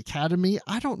them in the academy.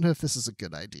 I don't know if this is a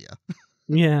good idea.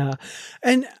 Yeah.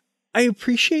 And I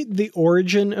appreciate the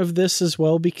origin of this as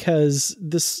well, because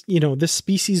this, this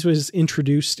species was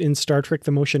introduced in Star Trek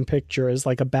the Motion Picture as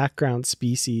like a background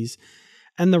species.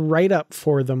 And the write-up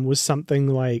for them was something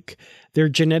like they're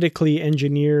genetically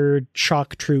engineered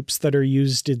shock troops that are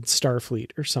used in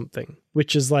Starfleet or something,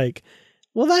 which is like,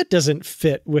 well, that doesn't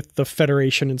fit with the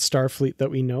Federation and Starfleet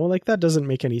that we know. Like, that doesn't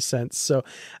make any sense. So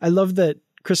I love that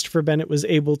Christopher Bennett was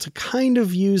able to kind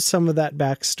of use some of that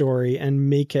backstory and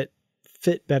make it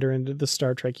fit better into the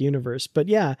Star Trek universe. But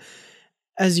yeah,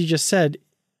 as you just said,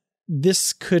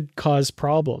 this could cause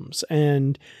problems.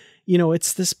 And,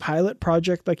 it's this pilot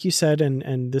project, like you said,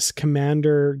 and this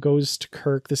commander goes to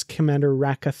Kirk, this Commander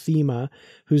Rakathima,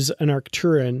 who's an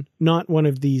Arcturian, not one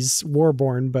of these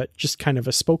Warborn, but just kind of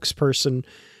a spokesperson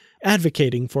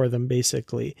advocating for them,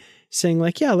 basically saying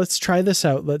like, yeah, let's try this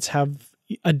out. Let's have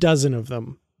a dozen of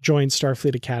them join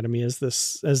Starfleet Academy as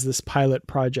this pilot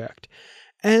project.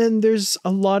 And there's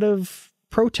a lot of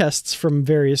protests from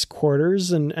various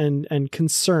quarters and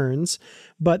concerns,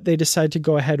 but they decide to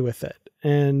go ahead with it.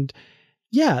 And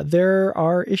yeah, there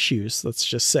are issues, let's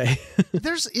just say.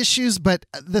 There's issues, but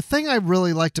the thing I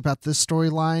really liked about this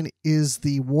storyline is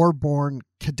the Warborn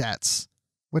cadets,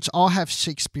 which all have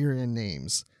Shakespearean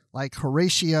names, like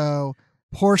Horatio,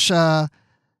 Portia,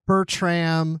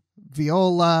 Bertram,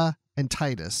 Viola, and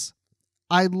Titus.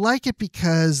 I like it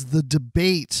because the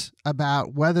debate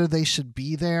about whether they should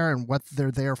be there and what they're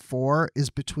there for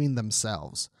is between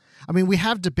themselves. I mean, we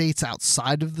have debates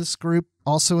outside of this group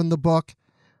also in the book,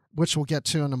 which we'll get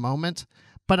to in a moment.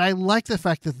 But I like the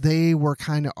fact that they were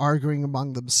kind of arguing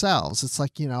among themselves. It's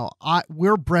like,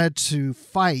 we're bred to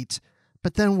fight,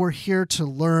 but then we're here to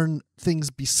learn things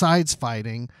besides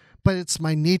fighting. But it's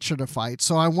my nature to fight.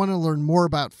 So I want to learn more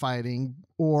about fighting,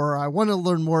 or I want to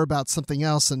learn more about something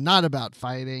else and not about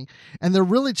fighting. And they're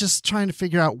really just trying to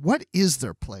figure out, what is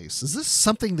their place? Is this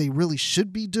something they really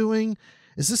should be doing?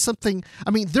 Is this something, I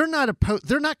mean, they're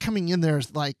not coming in there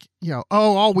like,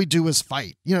 all we do is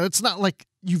fight. It's not like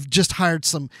you've just hired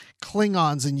some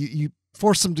Klingons and you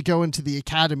force them to go into the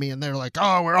academy and they're like,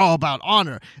 oh, we're all about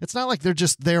honor. It's not like they're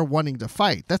just there wanting to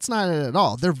fight. That's not it at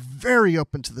all. They're very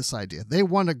open to this idea. They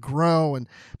want to grow,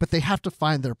 but they have to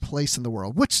find their place in the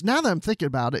world, which now that I'm thinking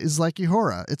about it is like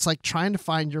Uhura. It's like trying to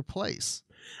find your place.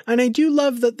 And I do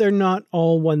love that they're not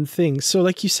all one thing. So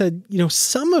like you said,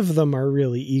 some of them are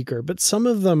really eager, but some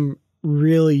of them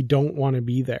really don't want to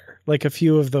be there. Like a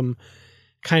few of them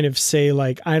kind of say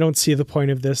like, I don't see the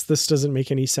point of this. This doesn't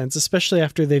make any sense, especially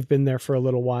after they've been there for a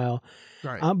little while.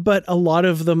 Right. But a lot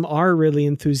of them are really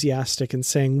enthusiastic and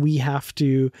saying we have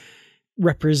to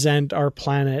represent our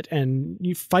planet and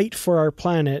you fight for our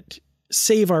planet,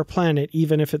 save our planet,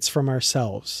 even if it's from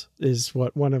ourselves, is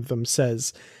what one of them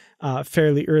says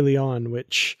fairly early on,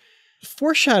 which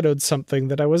foreshadowed something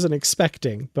that I wasn't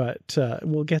expecting, but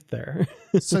we'll get there.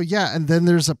 So yeah, and then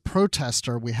there's a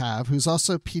protester we have who's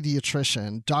also a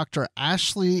pediatrician, Dr.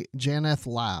 Ashley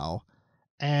Janith-Lau,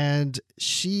 and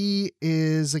she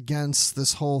is against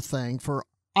this whole thing for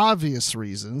obvious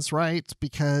reasons, right?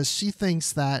 Because she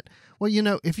thinks that, well,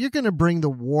 if you're going to bring the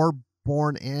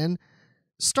Warborn in,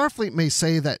 Starfleet may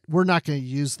say that we're not going to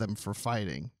use them for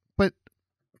fighting, but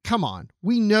come on,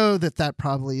 we know that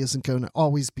probably isn't going to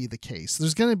always be the case.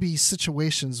 There's going to be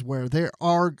situations where they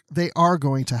are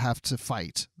going to have to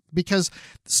fight because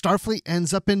Starfleet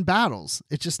ends up in battles.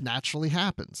 It just naturally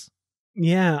happens.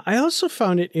 Yeah, I also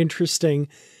found it interesting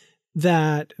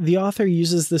that the author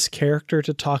uses this character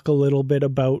to talk a little bit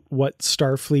about what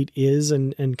Starfleet is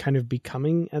and kind of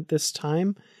becoming at this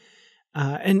time.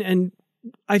 And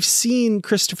I've seen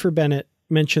Christopher Bennett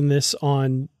mention this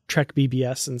on Trek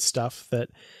BBS and stuff, that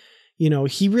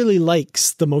he really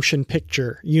likes the motion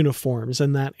picture uniforms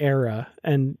in that era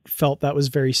and felt that was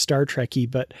very Star Trek-y.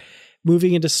 But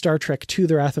moving into Star Trek II,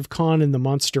 The Wrath of Khan and the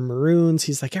Monster Maroons,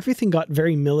 he's like, everything got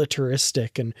very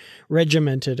militaristic and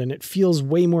regimented, and it feels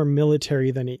way more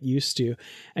military than it used to.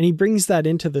 And he brings that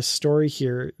into the story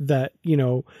here that,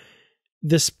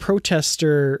 this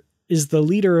protester is the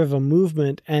leader of a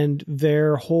movement, and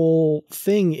their whole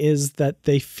thing is that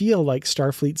they feel like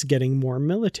Starfleet's getting more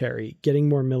military, getting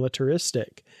more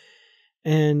militaristic.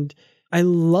 And I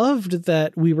loved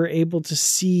that we were able to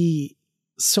see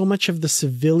so much of the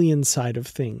civilian side of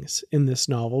things in this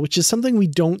novel, which is something we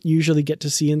don't usually get to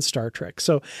see in Star Trek.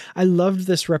 So I loved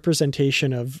this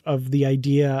representation of the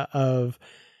idea of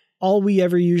all we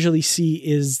ever usually see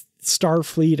is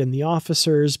Starfleet and the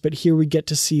officers, but here we get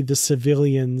to see the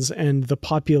civilians and the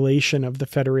population of the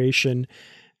Federation,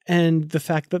 and the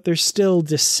fact that there's still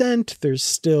dissent, there's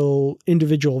still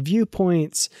individual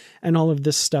viewpoints, and all of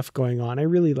this stuff going on. I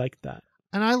really like that.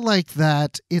 And I like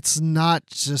that it's not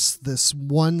just this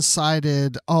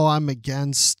one-sided, oh, I'm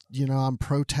against, I'm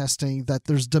protesting, that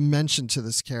there's dimension to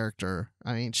this character.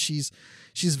 I mean, she's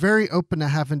very open to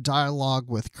having dialogue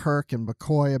with Kirk and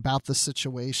McCoy about the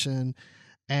situation.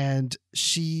 And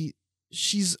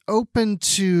she's open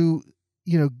to,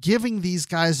 giving these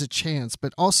guys a chance,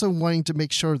 but also wanting to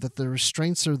make sure that the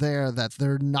restraints are there, that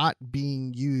they're not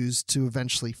being used to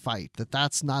eventually fight,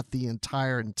 that's not the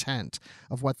entire intent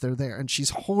of what they're there. And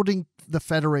she's holding the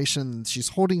Federation, she's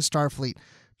holding Starfleet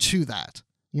to that.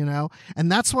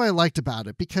 And that's what I liked about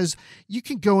it, because you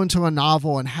can go into a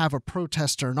novel and have a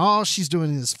protester and all she's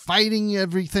doing is fighting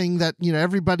everything that,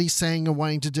 everybody's saying and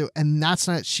wanting to do. And that's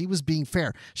not, she was being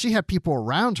fair. She had people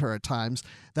around her at times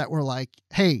that were like,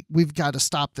 hey, we've got to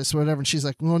stop this or whatever. And she's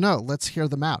like, well, no, let's hear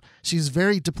them out. She's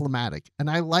very diplomatic. And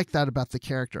I like that about the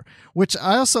character, which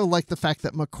I also like the fact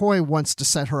that McCoy wants to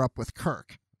set her up with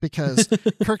Kirk. Because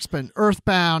Kirk's been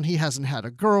earthbound. He hasn't had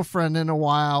a girlfriend in a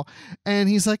while. And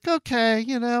he's like, okay,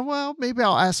 well, maybe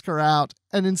I'll ask her out.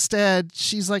 And instead,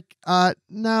 she's like,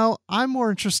 no, I'm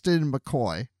more interested in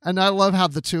McCoy. And I love how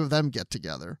the two of them get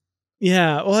together.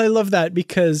 Yeah, well, I love that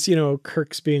because,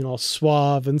 Kirk's being all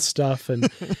suave and stuff.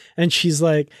 And and she's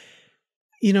like,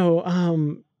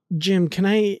 Jim, can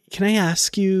I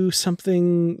ask you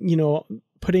something,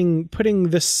 putting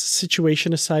this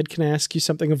situation aside, can I ask you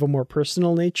something of a more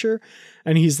personal nature?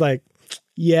 And he's like,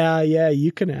 yeah,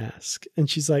 you can ask. And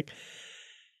she's like,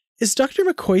 is Dr.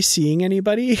 McCoy seeing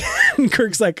anybody? And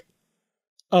Kirk's like,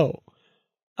 oh,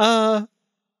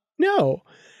 no.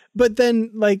 But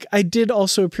then, I did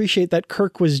also appreciate that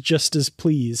Kirk was just as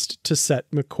pleased to set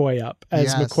McCoy up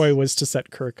as McCoy was to set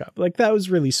Kirk up. That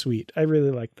was really sweet. I really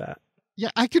liked that. Yeah,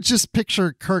 I could just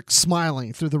picture Kirk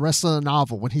smiling through the rest of the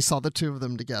novel when he saw the two of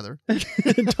them together.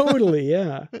 Totally,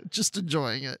 yeah. Just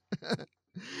enjoying it.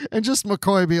 And just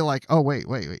McCoy be like, oh, wait,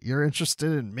 you're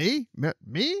interested in me?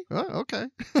 Me? Oh, okay.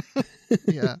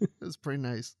 Yeah, it's pretty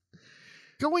nice.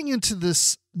 Going into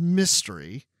this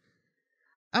mystery,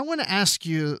 I want to ask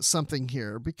you something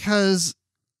here, because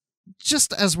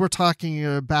just as we're talking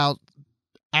about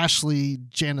Ashley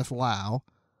Janith-Lau,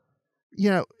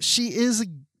 she is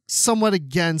somewhat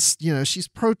against, she's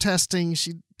protesting.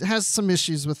 She has some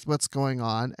issues with what's going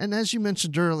on. And as you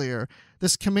mentioned earlier,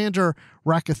 this Commander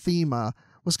Rakathima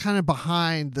was kind of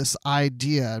behind this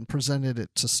idea and presented it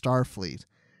to Starfleet.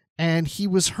 And he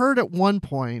was heard at one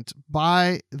point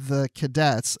by the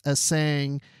cadets as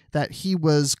saying that he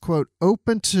was, quote,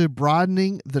 open to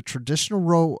broadening the traditional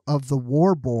role of the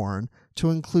Warborn to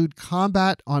include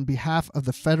combat on behalf of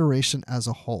the Federation as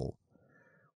a whole.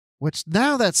 Which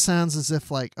now that sounds as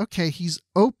if okay, he's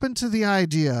open to the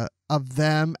idea of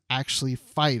them actually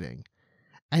fighting.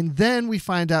 And then we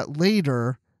find out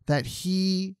later that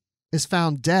he is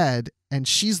found dead and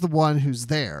she's the one who's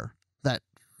there that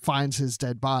finds his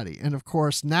dead body. And of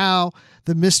course, now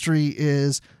the mystery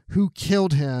is who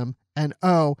killed him, and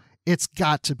it's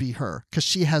got to be her because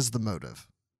she has the motive.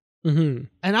 Mm-hmm.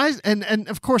 And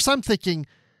of course I'm thinking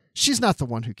she's not the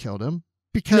one who killed him,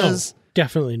 because no,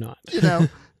 definitely not.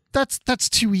 That's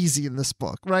too easy in this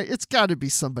book, right? It's got to be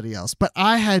somebody else. But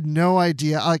I had no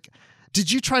idea.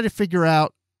 Did you try to figure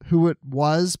out who it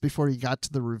was before you got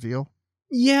to the reveal?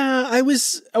 Yeah, I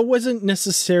wasn't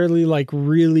necessarily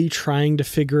really trying to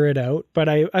figure it out, but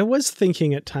I was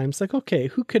thinking at times okay,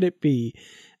 who could it be?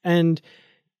 And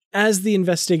as the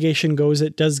investigation goes,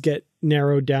 it does get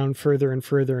narrowed down further and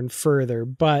further and further.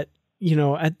 But,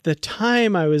 at the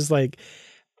time I was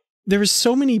there was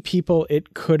so many people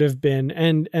it could have been,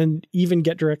 and even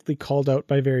get directly called out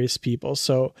by various people.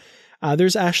 So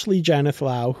there's Ashley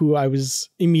Janith-Lau, who I was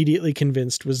immediately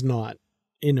convinced was not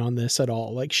in on this at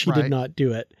all. She did not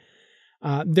do it.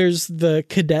 There's the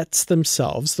cadets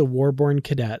themselves, the Warborn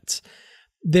cadets.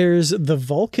 There's the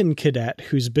Vulcan cadet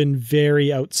who's been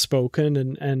very outspoken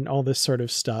and all this sort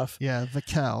of stuff. Yeah, the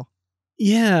Cal.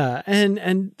 Yeah,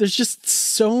 and there's just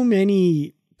so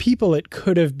many people it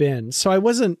could have been. So I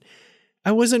wasn't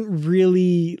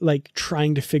really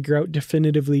trying to figure out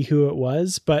definitively who it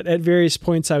was, but at various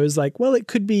points I was well, it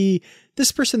could be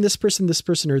this person, this person, this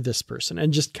person, or this person,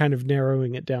 and just kind of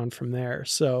narrowing it down from there.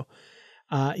 So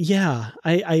yeah,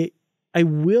 I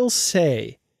will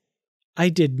say I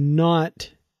did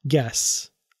not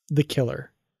guess the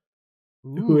killer.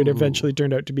 Ooh. Who it eventually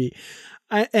turned out to be.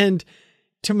 And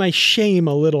to my shame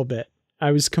a little bit,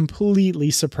 I was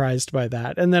completely surprised by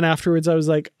that. And then afterwards I was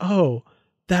like, oh,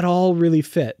 that all really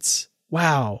fits.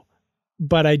 Wow.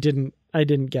 But I didn't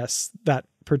guess that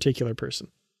particular person.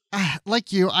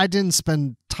 Like you, I didn't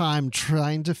spend time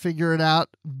trying to figure it out,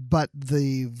 but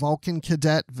the Vulcan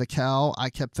cadet, Vikel, I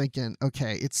kept thinking,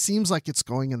 okay, it seems like it's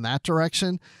going in that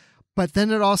direction. But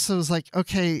then it also was like,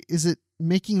 okay, is it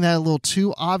making that a little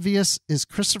too obvious? Is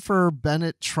Christopher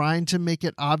Bennett trying to make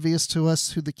it obvious to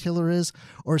us who the killer is?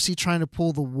 Or is he trying to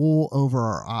pull the wool over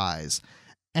our eyes?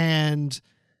 And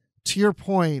to your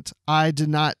point, I did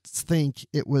not think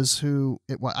it was who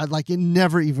it was. It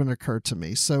never even occurred to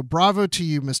me. So bravo to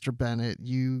you, Mr. Bennett.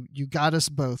 You got us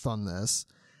both on this.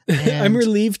 And I'm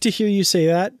relieved to hear you say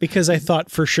that, because I thought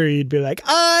for sure you'd be like,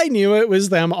 I knew it was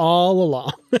them all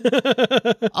along.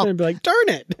 I'd be like, darn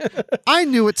it. I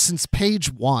knew it since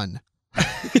page 1.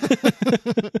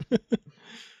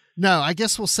 No, I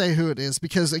guess we'll say who it is,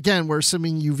 because again, we're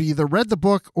assuming you've either read the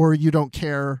book or you don't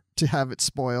care to have it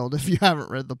spoiled if you haven't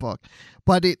read the book.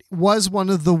 But it was one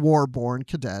of the Warborn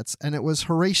cadets, and it was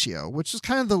Horatio, which is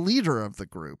kind of the leader of the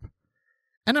group.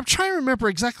 And I'm trying to remember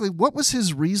exactly what was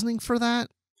his reasoning for that.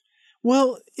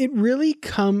 Well, it really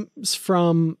comes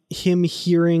from him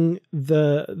hearing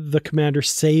the commander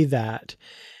say that,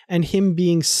 and him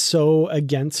being so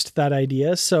against that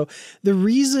idea. So the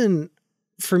reason,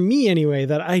 for me anyway,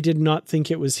 that I did not think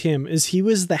it was him is he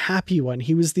was the happy one.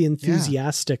 He was the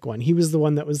enthusiastic one. He was the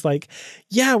one that was like,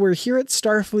 yeah, we're here at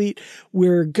Starfleet.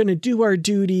 We're going to do our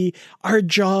duty. Our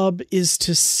job is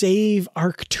to save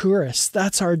Arcturus.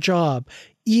 That's our job,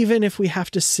 even if we have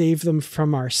to save them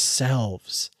from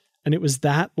ourselves. And it was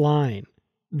that line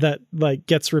that like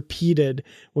gets repeated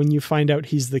when you find out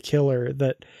he's the killer,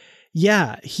 that,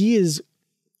 yeah, he is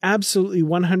absolutely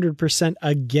 100%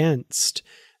 against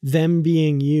them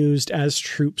being used as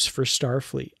troops for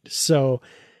Starfleet. So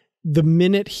the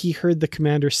minute he heard the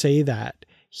commander say that,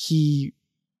 he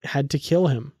had to kill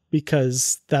him,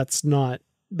 because that's not,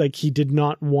 like, he did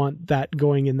not want that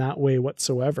going in that way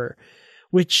whatsoever.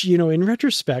 Which, you know, in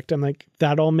retrospect, I'm like,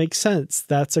 that all makes sense.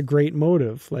 That's a great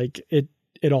motive. Like,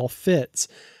 it all fits.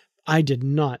 I did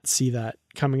not see that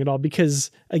coming at all, because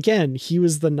again, he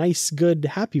was the nice, good,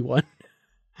 happy one.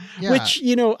 Yeah. Which,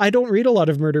 you know, I don't read a lot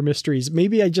of murder mysteries.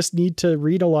 Maybe I just need to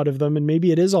read a lot of them, and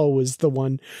maybe it is always the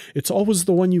one. It's always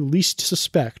the one you least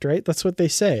suspect, right? That's what they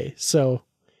say. So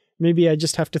maybe I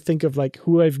just have to think of like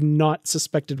who I've not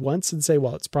suspected once and say,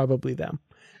 well, it's probably them.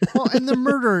 Well, and the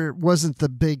murder wasn't the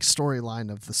big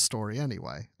storyline of the story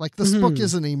anyway. Like, this book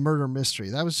isn't a murder mystery.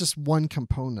 That was just one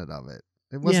component of it.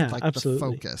 It wasn't the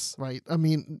focus, right? I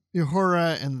mean,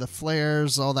 Uhura and the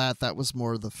flares, all that was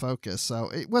more the focus. So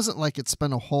it wasn't like it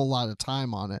spent a whole lot of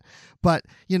time on it. But,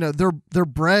 you know, they're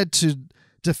bred to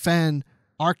defend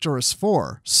Arcturus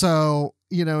 4. So,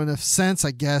 you know, in a sense,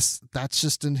 I guess that's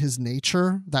just in his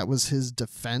nature. That was his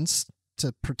defense,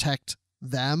 to protect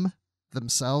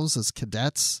themselves as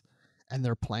cadets and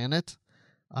their planet.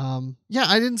 Yeah,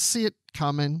 I didn't see it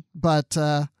coming, but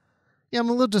yeah, I'm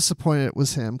a little disappointed it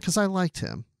was him, because I liked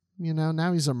him. You know,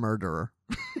 now he's a murderer.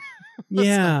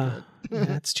 Yeah,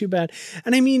 it's too bad.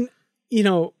 And I mean, you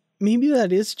know, maybe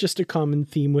that is just a common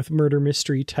theme with murder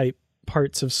mystery type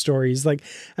parts of stories. Like,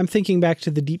 I'm thinking back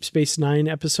to the Deep Space Nine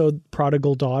episode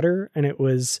Prodigal Daughter, and it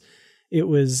was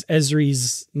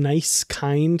Ezri's nice,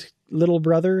 kind little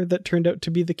brother that turned out to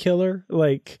be the killer.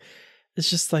 Like, it's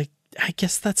just like, I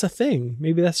guess that's a thing.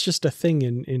 Maybe that's just a thing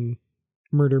in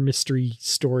murder mystery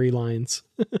storylines.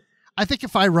 I think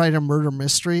if I write a murder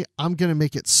mystery, I'm going to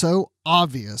make it so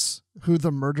obvious who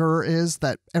the murderer is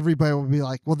that everybody will be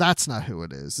like, well, that's not who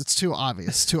it is. It's too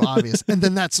obvious, too obvious. And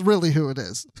then that's really who it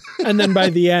is. And then by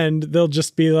the end, they'll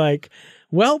just be like,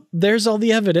 well, there's all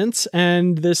the evidence,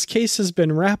 and this case has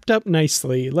been wrapped up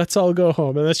nicely. Let's all go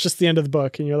home. And that's just the end of the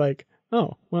book. And you're like,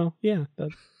 oh, well, yeah, that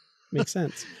makes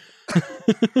sense.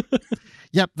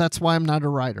 Yep, that's why I'm not a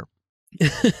writer.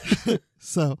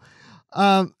 So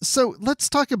let's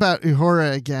talk about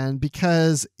Uhura again,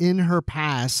 because in her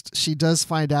past, she does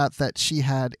find out that she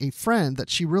had a friend that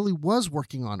she really was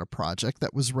working on a project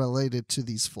that was related to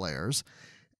these flares.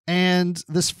 And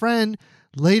this friend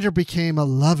later became a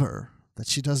lover that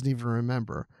she doesn't even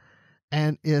remember.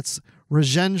 And it's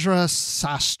Rajendra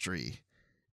Sastry.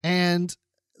 And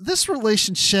this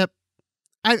relationship,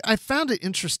 I found it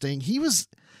interesting. He was,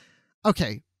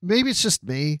 okay, maybe it's just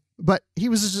me, but he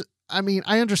was just, I mean,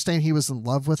 I understand he was in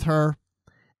love with her.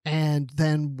 And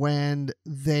then when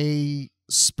they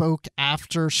spoke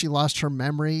after she lost her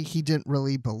memory, he didn't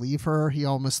really believe her. He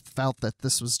almost felt that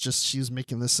this was just, she was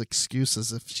making this excuse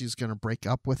as if she's going to break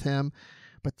up with him.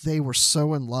 But they were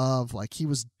so in love. Like, he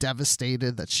was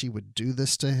devastated that she would do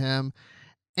this to him.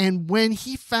 And when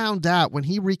he found out, when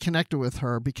he reconnected with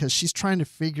her, because she's trying to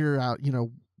figure out,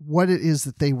 what it is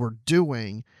that they were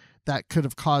doing that could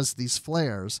have caused these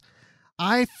flares,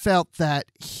 I felt that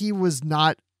he was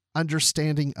not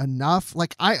understanding enough.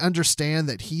 Like, I understand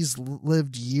that he's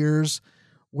lived years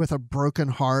with a broken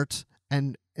heart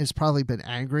and has probably been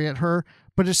angry at her.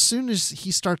 But as soon as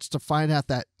he starts to find out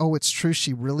that, oh, it's true,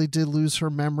 she really did lose her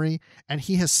memory, and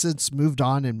he has since moved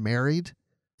on and married,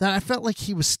 that I felt like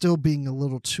he was still being a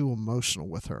little too emotional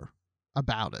with her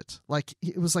about it. Like,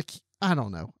 it was like, I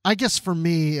don't know. I guess for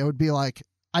me, it would be like,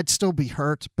 I'd still be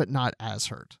hurt, but not as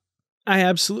hurt. I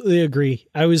absolutely agree.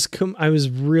 I was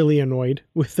really annoyed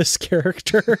with this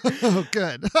character. Oh,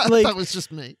 good. I thought it was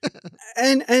just me.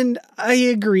 and I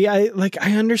agree. I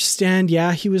understand.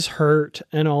 Yeah, he was hurt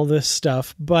and all this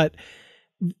stuff, but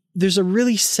there's a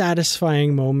really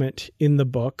satisfying moment in the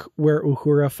book where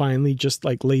Uhura finally just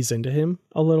like lays into him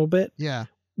a little bit. Yeah.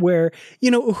 Where,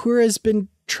 Uhura has been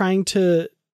trying to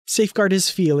safeguard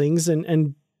his feelings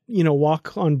and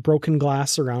walk on broken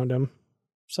glass around him.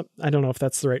 I don't know if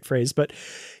that's the right phrase, but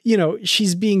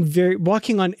she's being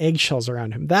walking on eggshells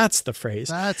around him. That's the phrase.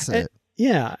 That's it.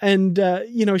 Yeah. And,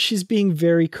 she's being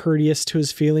very courteous to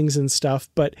his feelings and stuff,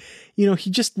 but, he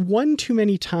just one too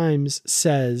many times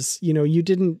says, you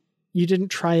didn't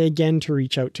try again to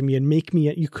reach out to me and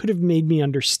you could have made me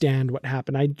understand what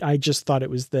happened. I just thought it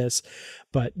was this,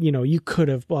 but you could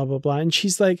have blah, blah, blah. And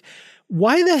she's like,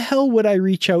 why the hell would I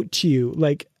reach out to you?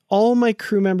 Like, all my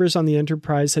crew members on the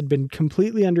Enterprise had been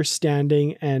completely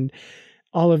understanding and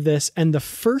all of this. And the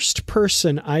first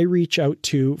person I reach out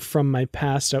to from my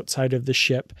past outside of the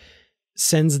ship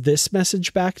sends this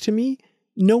message back to me.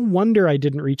 No wonder I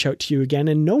didn't reach out to you again.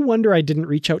 And no wonder I didn't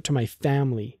reach out to my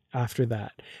family after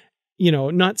that.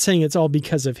 Not saying it's all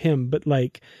because of him, but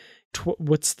like,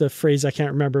 what's the phrase? I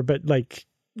can't remember, but like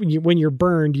when you're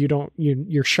burned,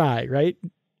 you're shy, right?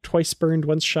 Twice burned,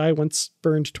 once shy, once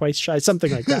burned, twice shy,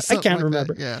 something like that. I can't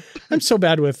remember. Yeah. I'm so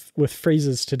bad with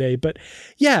phrases today, but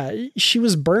yeah, she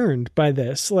was burned by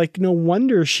this. Like, no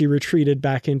wonder she retreated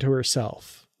back into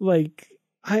herself. Like,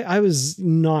 I was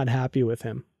not happy with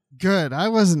him. Good. I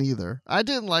wasn't either. I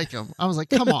didn't like him. I was like,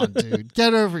 come on, dude,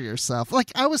 get over yourself.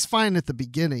 Like, I was fine at the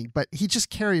beginning, but he just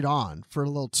carried on for a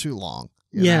little too long.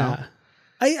 You know?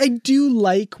 I do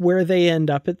like where they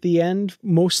end up at the end,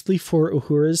 mostly for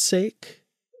Uhura's sake.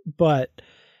 But,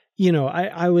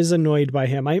 I was annoyed by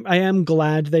him. I am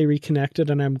glad they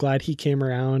reconnected, and I'm glad he came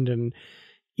around and,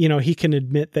 he can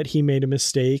admit that he made a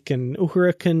mistake, and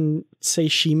Uhura can say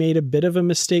she made a bit of a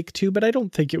mistake too, but I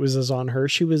don't think it was as on her.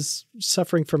 She was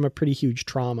suffering from a pretty huge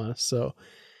trauma. So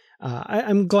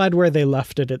I'm glad where they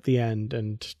left it at the end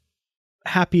and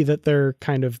happy that they're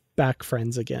kind of back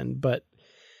friends again. But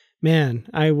man,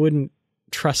 I wouldn't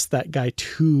trust that guy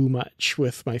too much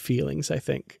with my feelings, I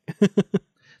think.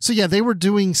 So yeah, they were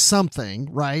doing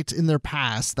something, right, in their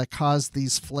past that caused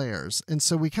these flares. And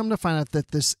so we come to find out that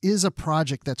this is a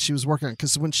project that she was working on,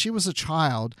 because when she was a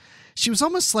child, she was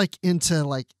almost like into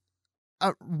like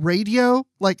a radio,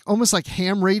 like almost like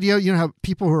ham radio. You know how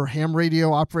people who are ham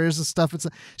radio operators and stuff,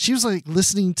 she was like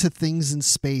listening to things in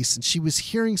space, and she was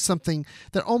hearing something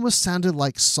that almost sounded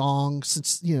like song,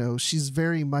 since, she's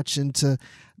very much into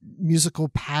musical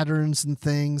patterns and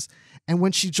things. And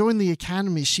when she joined the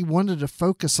Academy, she wanted to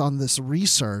focus on this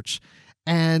research.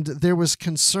 And there was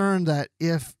concern that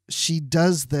if she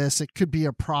does this, it could be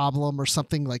a problem or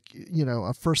something like,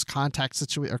 a first contact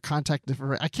situation or contact.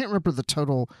 I can't remember the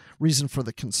total reason for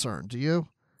the concern. Do you?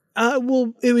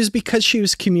 Well, it was because she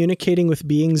was communicating with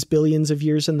beings billions of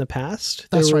years in the past.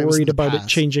 They were worried about it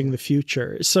changing the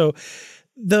future. So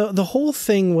the whole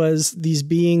thing was these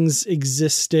beings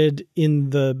existed in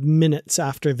the minutes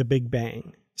after the Big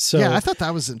Bang. So, yeah, I thought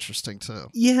that was interesting too.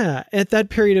 Yeah. At that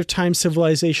period of time,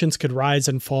 civilizations could rise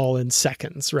and fall in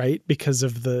seconds, right? Because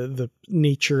of the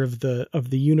nature of the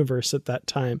universe at that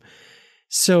time.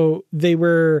 So they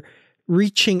were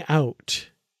reaching out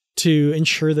to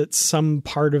ensure that some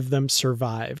part of them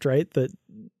survived, right? That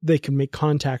they could make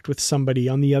contact with somebody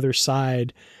on the other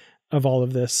side of all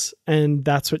of this. And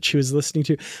that's what she was listening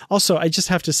to. Also, I just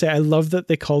have to say, I love that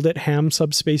they called it ham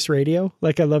subspace radio.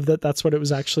 Like, I love that that's what it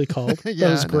was actually called. Yeah,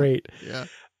 that was great. Yeah.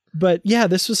 But yeah,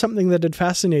 this was something that had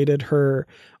fascinated her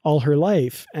all her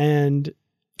life, and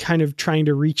kind of trying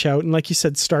to reach out. And like you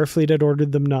said, Starfleet had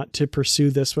ordered them not to pursue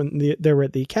this when they were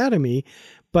at the Academy.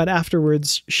 But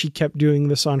afterwards, she kept doing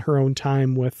this on her own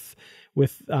time with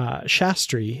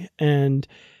Shastri, and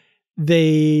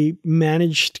they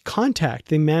managed contact.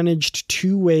 They managed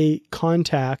two-way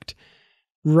contact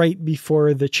right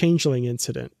before the Changeling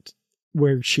incident,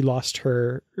 where she lost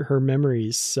her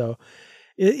memories. So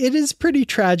It is pretty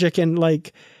tragic. And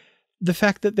like the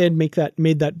fact that they had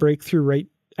made that breakthrough right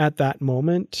at that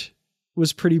moment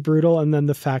was pretty brutal. And then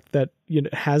the fact that, you know,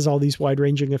 it has all these wide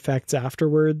ranging effects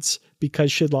afterwards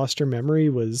because she'd lost her memory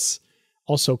was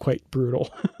also quite brutal.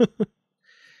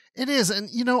 It is. And,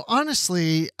 you know,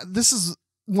 honestly, this is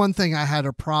one thing I had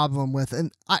a problem with.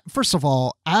 And first of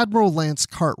all, Admiral Lance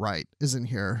Cartwright is in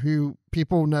here, who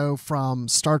people know from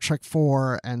Star Trek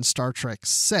 4 and Star Trek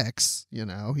 6. You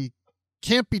know, he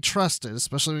can't be trusted,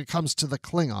 especially when it comes to the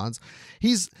Klingons.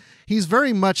 He's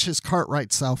very much his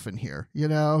Cartwright self in here. You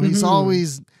know, he's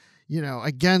always, you know,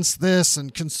 against this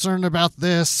and concerned about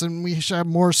this, and we should have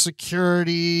more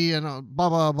security and blah,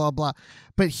 blah, blah, blah.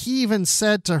 But he even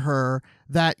said to her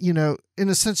that, you know, in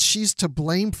a sense, she's to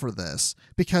blame for this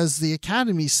because the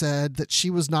Academy said that she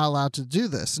was not allowed to do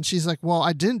this. And she's like, well,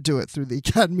 I didn't do it through the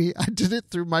Academy. I did it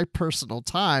through my personal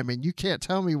time. And you can't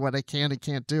tell me what I can and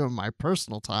can't do in my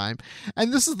personal time.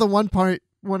 And this is the one part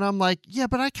when I'm like, yeah,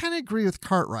 but I kind of agree with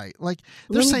Cartwright. Like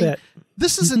they're saying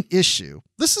this is an issue.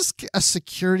 This is a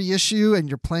security issue and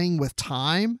you're playing with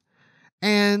time.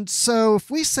 And so if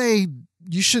we say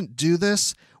you shouldn't do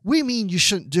this, we mean you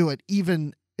shouldn't do it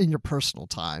even in your personal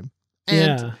time.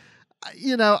 And,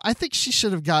 you know, I think she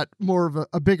should have got more of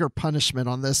a bigger punishment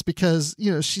on this because,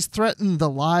 you know, she's threatened the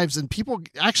lives and people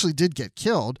actually did get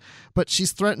killed, but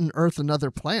she's threatened Earth and other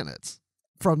planets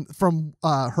from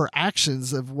her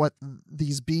actions of what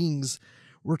these beings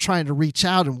were trying to reach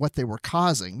out and what they were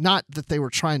causing. Not that they were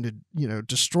trying to, you know,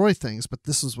 destroy things, but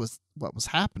this is what was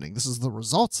happening. This is the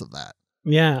results of that.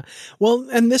 Yeah. Well,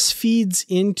 and this feeds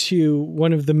into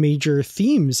one of the major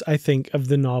themes, I think, of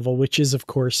the novel, which is, of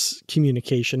course,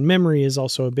 communication. Memory is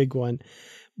also a big one,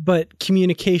 but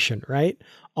communication, right?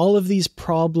 All of these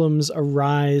problems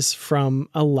arise from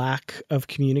a lack of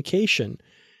communication.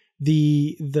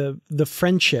 The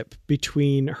friendship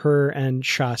between her and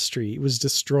Shastri was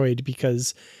destroyed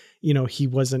because, you know, he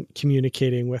wasn't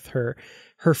communicating with her.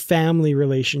 Her family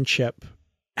relationship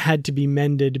had to be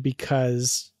mended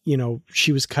because, you know,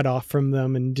 she was cut off from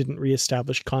them and didn't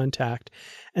reestablish contact.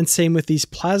 And same with these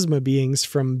plasma beings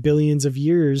from billions of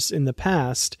years in the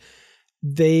past.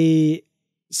 They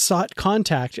sought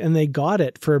contact and they got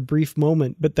it for a brief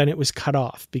moment, but then it was cut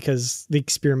off because the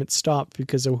experiment stopped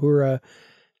because Uhura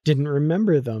didn't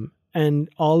remember them. And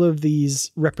all of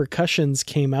these repercussions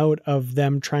came out of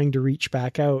them trying to reach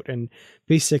back out and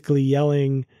basically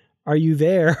yelling, "Are you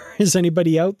there? Is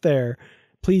anybody out there?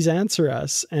 Please answer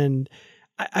us." And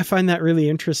I find that really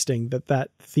interesting that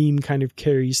theme kind of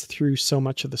carries through so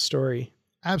much of the story.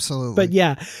 Absolutely. But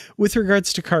yeah, with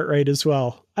regards to Cartwright as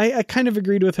well, I kind of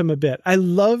agreed with him a bit. I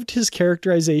loved his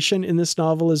characterization in this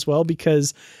novel as well,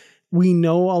 because we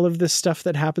know all of this stuff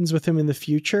that happens with him in the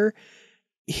future.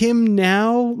 Him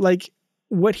now, like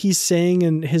what he's saying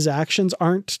and his actions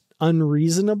aren't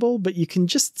unreasonable, but you can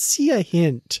just see a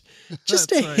hint,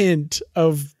 hint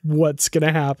of what's going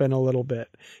to happen a little bit.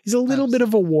 He's a little bit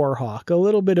of a war hawk, a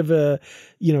little bit of a,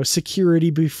 you know, security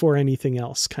before anything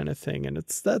else kind of thing. And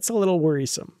that's a little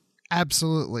worrisome.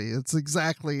 Absolutely. It's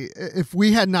exactly, if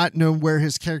we had not known where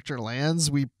his character lands,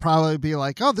 we'd probably be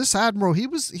like, oh, this Admiral,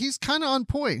 he's kind of on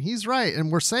point. He's right.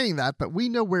 And we're saying that, but we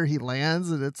know where he lands.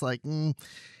 And it's like,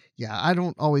 yeah, I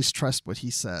don't always trust what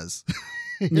he says.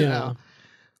 you know?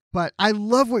 But I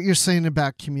love what you're saying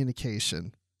about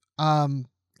communication,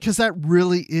 because that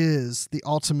really is the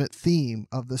ultimate theme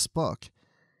of this book,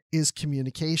 is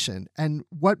communication. And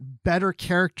what better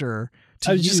character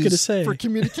to use for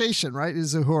communication, right,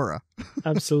 is Uhura.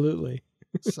 Absolutely.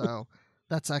 So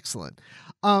that's excellent.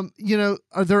 You know,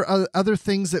 are there other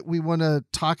things that we want to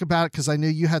talk about? Because I know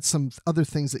you had some other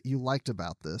things that you liked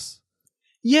about this.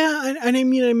 Yeah, and I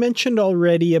mean, I mentioned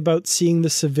already about seeing the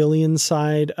civilian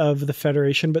side of the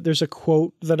Federation, but there's a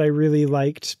quote that I really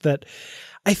liked that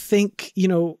I think, you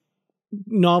know,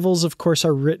 novels, of course,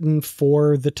 are written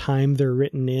for the time they're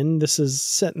written in. This is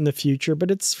set in the future, but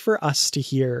it's for us to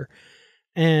hear.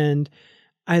 And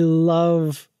I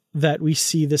love that we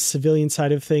see the civilian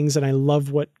side of things, and I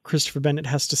love what Christopher Bennett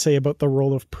has to say about the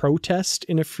role of protest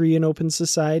in a free and open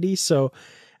society. So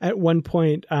at one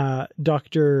point,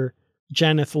 Dr.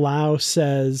 Janith-Lau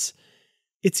says,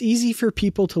 "It's easy for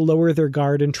people to lower their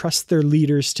guard and trust their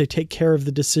leaders to take care of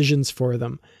the decisions for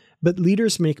them. But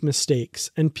leaders make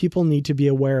mistakes, and people need to be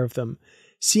aware of them.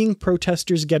 Seeing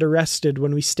protesters get arrested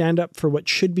when we stand up for what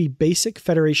should be basic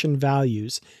Federation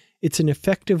values, it's an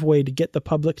effective way to get the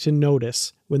public to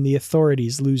notice when the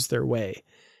authorities lose their way."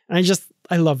 And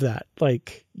I love that.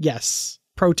 Like, yes,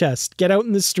 protest, get out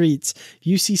in the streets. If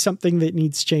you see something that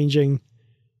needs changing,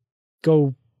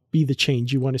 go be the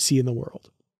change you want to see in the world.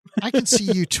 I can see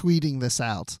you tweeting this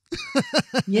out.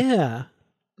 Yeah.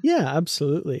 Yeah,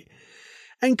 absolutely.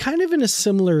 And kind of in a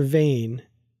similar vein,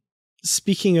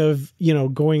 speaking of,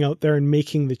 going out there and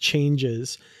making the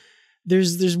changes,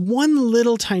 there's one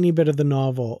little tiny bit of the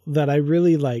novel that I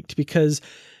really liked because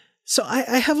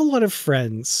I have a lot of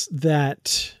friends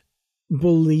that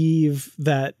believe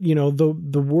that,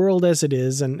 the world as it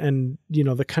is and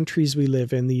the countries we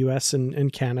live in, the US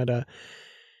and Canada,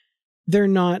 they're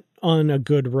not on a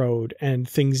good road and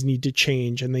things need to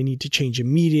change and they need to change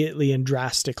immediately and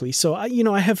drastically. So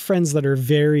I have friends that are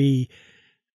very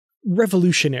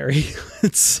revolutionary,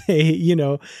 let's say,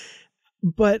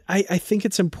 but I think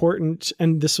it's important,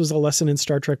 and this was a lesson in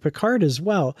Star Trek Picard as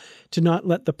well, to not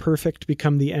let the perfect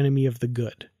become the enemy of the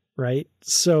good, right?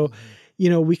 So,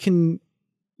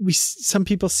 some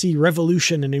people see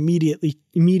revolution and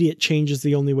immediate change is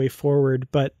the only way forward,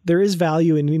 but there is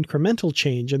value in incremental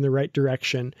change in the right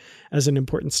direction as an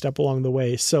important step along the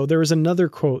way. So there was another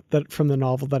quote from the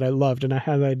novel that I loved, and I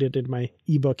highlighted in my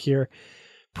ebook here.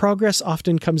 Progress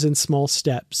often comes in small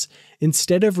steps.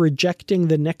 Instead of rejecting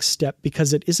the next step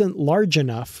because it isn't large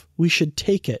enough, we should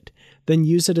take it, then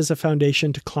use it as a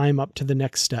foundation to climb up to the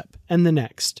next step and the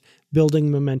next, building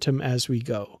momentum as we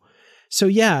go. So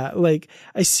yeah,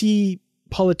 I see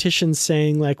politicians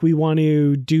saying we want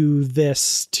to do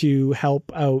this to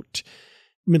help out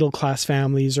middle-class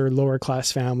families or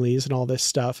lower-class families and all this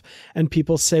stuff. And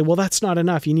people say, well, that's not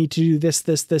enough. You need to do this,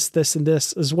 this, this, this, and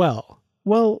this as well.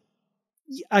 Well,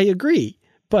 I agree,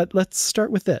 but let's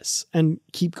start with this and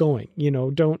keep going.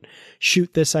 Don't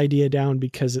shoot this idea down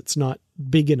because it's not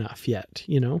big enough yet.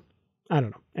 I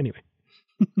don't know. Anyway.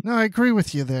 No, I agree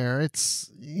with you there.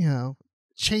 It's,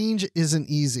 change isn't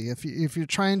easy. If you're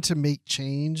trying to make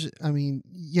change, I mean,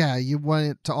 yeah, you want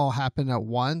it to all happen at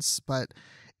once, but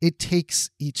it takes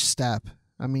each step.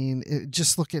 I mean,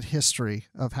 just look at history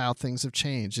of how things have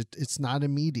changed. It's not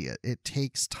immediate. It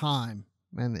takes time.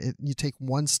 And you take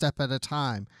one step at a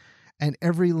time, and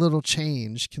every little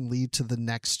change can lead to the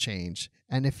next change.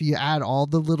 And if you add all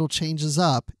the little changes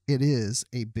up, it is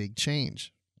a big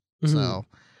change. Mm-hmm. So,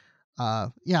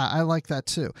 yeah, I like that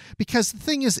too. Because the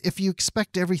thing is, if you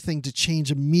expect everything to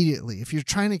change immediately, if you're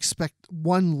trying to expect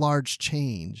one large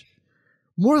change,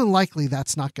 more than likely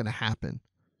that's not going to happen.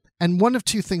 And one of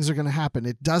two things are going to happen.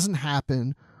 It doesn't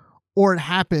happen, or it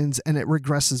happens and it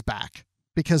regresses back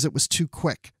because it was too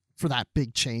quick for that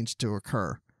big change to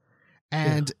occur.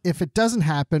 And if it doesn't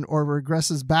happen or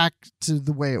regresses back to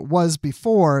the way it was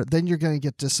before, then you're going to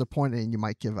get disappointed and you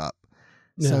might give up.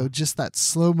 Yeah. So just that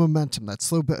slow momentum,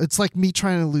 it's like me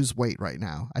trying to lose weight right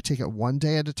now. I take it one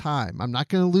day at a time. I'm not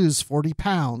going to lose 40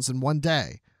 pounds in one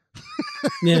day.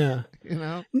 Yeah.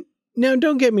 Now,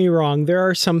 don't get me wrong. There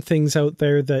are some things out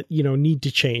there that, need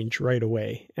to change right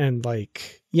away. And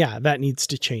that needs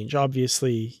to change.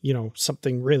 Obviously,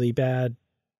 something really bad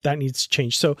that needs to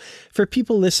change. So for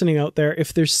people listening out there,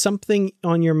 if there's something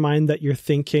on your mind that you're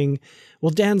thinking, well,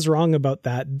 Dan's wrong about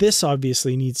that, this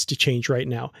obviously needs to change right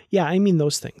now. Yeah, I mean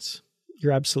those things.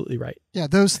 You're absolutely right. Yeah,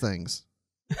 those things.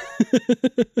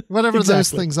 Whatever exactly.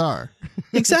 Those things are.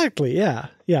 Exactly, yeah.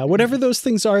 Yeah, whatever those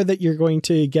things are that you're going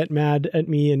to get mad at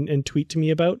me and tweet to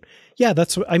me about, yeah,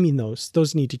 that's what I mean.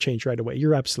 Those need to change right away.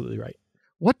 You're absolutely right.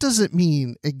 What does it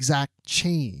mean, exact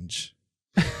change?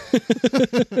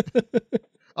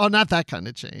 Oh, not that kind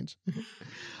of change.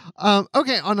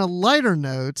 Okay, on a lighter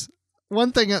note,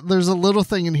 there's a little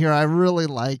thing in here I really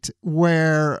liked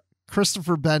where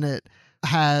Christopher Bennett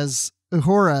has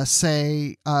Uhura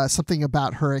say something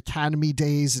about her academy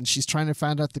days, and she's trying to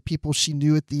find out the people she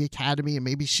knew at the academy, and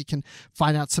maybe she can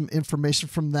find out some information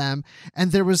from them.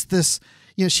 And there was this,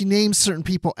 she names certain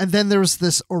people, and then there was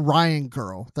this Orion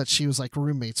girl that she was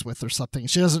roommates with or something.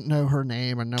 She doesn't know her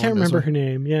name, and can't remember her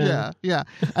name. Yeah.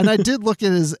 And I did look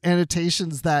at his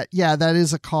annotations that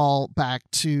is a call back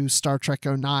to Star Trek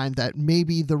 09, that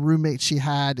maybe the roommate she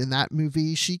had in that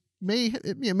movie,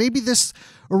 maybe this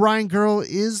Orion girl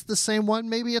is the same one.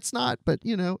 Maybe it's not, but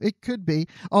it could be.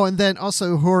 Oh, and then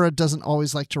also Uhura doesn't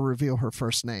always like to reveal her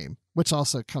first name, which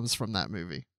also comes from that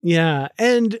movie. Yeah.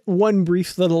 And one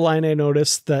brief little line I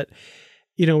noticed that,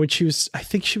 when I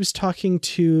think she was talking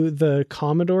to the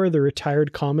Commodore, the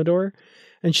retired Commodore,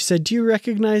 and she said, "Do you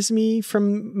recognize me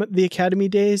from the Academy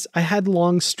days? I had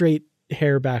long straight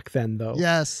hair back then though."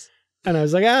 Yes. And I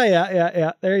was like,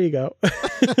 yeah, there you go.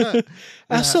 I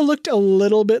also looked a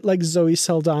little bit like Zoe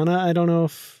Saldana. I don't know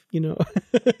if,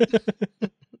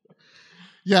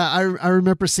 Yeah, I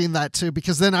remember seeing that too,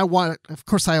 because then of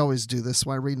course I always do this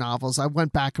when I read novels. I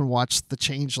went back and watched The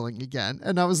Changeling again,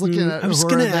 and I was looking at I was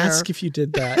going to ask if you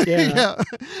did that. Yeah. Yeah.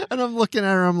 And I'm looking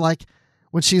at her, I'm like,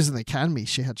 when she was in the academy,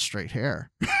 she had straight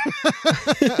hair.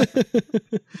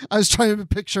 I was trying to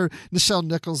picture Nichelle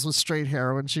Nichols with straight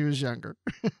hair when she was younger.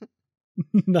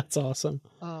 That's awesome.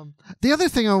 The other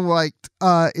thing I liked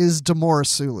is Demora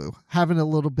Sulu, having a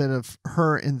little bit of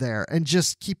her in there and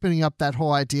just keeping up that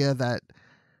whole idea that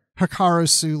Hikaru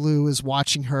Sulu is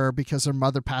watching her because her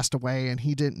mother passed away and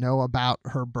he didn't know about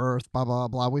her birth, blah, blah,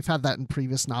 blah. We've had that in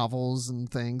previous novels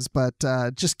and things, but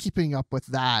just keeping up with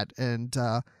that and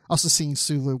also seeing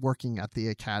Sulu working at the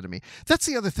academy. That's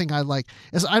the other thing I like,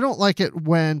 is I don't like it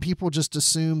when people just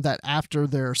assume that after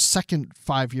their second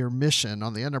 5-year mission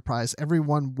on the Enterprise,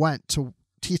 everyone went to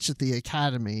teach at the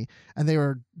academy, and they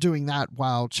were doing that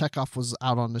while Chekhov was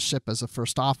out on the ship as a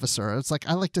first officer. It's like,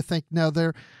 I like to think, no,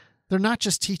 they're not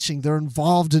just teaching, they're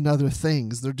involved in other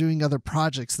things. They're doing other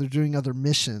projects, they're doing other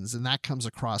missions, and that comes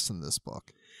across in this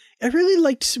book. I really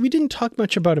liked, we didn't talk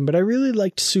much about him, but I really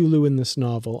liked Sulu in this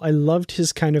novel. I loved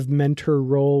his kind of mentor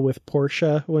role with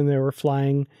Portia when they were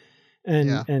flying.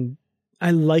 And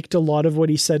I liked a lot of what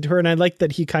he said to her. And I liked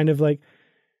that he kind of like,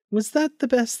 was that the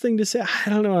best thing to say? I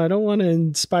don't know. I don't want to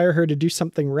inspire her to do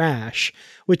something rash,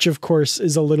 which of course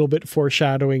is a little bit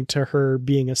foreshadowing to her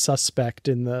being a suspect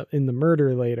in the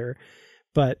murder later.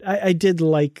 But I did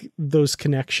like those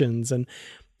connections. And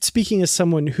speaking as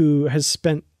someone who has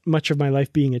spent much of my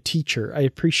life being a teacher, I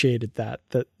appreciated that,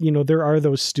 you know, there are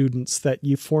those students that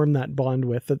you form that bond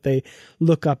with, that they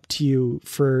look up to you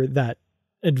for that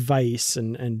advice,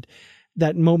 and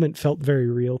that moment felt very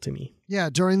real to me. Yeah,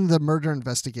 during the murder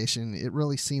investigation, it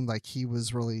really seemed like he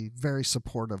was really very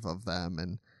supportive of them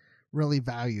and really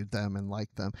valued them and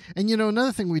liked them. And, you know,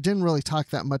 another thing, we didn't really talk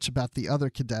that much about the other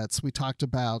cadets. We talked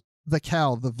about the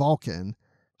Kel, the Vulcan.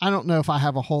 I don't know if I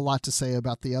have a whole lot to say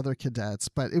about the other cadets,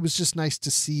 but it was just nice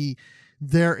to see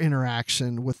their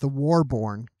interaction with the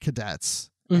Warborn cadets.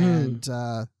 Mm-hmm. And,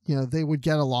 you know, they would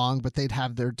get along, but they'd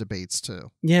have their debates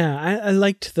too. Yeah, I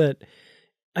liked that.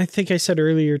 I think I said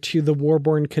earlier too, the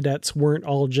Warborn cadets weren't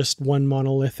all just one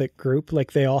monolithic group.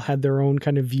 Like, they all had their own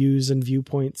kind of views and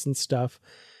viewpoints and stuff.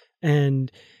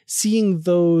 And seeing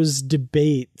those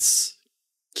debates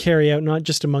carry out, not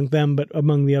just among them, but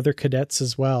among the other cadets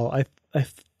as well, I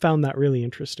found that really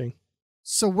interesting.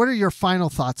 So what are your final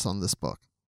thoughts on this book?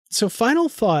 So final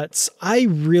thoughts, I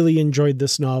really enjoyed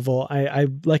this novel. I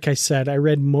like I said, I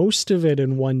read most of it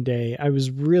in one day. I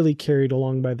was really carried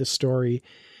along by the story.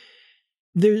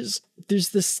 There's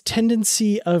this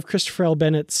tendency of Christopher L.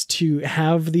 Bennett's to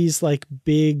have these like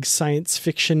big science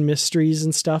fiction mysteries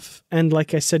and stuff. And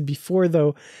like I said before,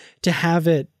 though, to have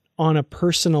it on a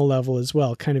personal level as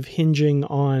well, kind of hinging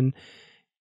on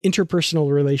interpersonal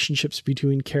relationships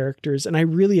between characters. And I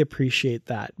really appreciate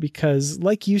that because,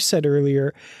 like you said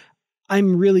earlier,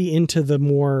 I'm really into the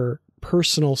more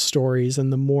personal stories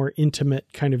and the more intimate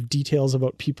kind of details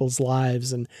about people's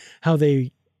lives and how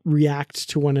they react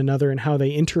to one another and how they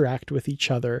interact with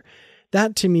each other.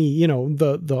 That to me, you know,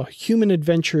 the human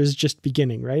adventure is just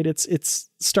beginning, right? It's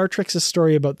Star Trek's a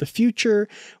story about the future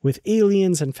with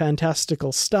aliens and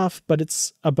fantastical stuff, but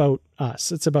it's about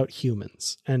us. It's about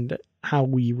humans and how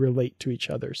we relate to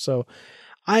each other. So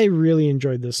I really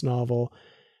enjoyed this novel.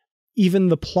 Even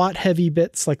the plot heavy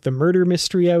bits, like the murder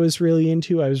mystery, I was really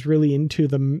into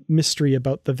the mystery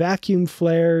about the vacuum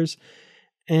flares,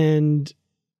 and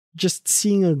just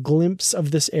seeing a glimpse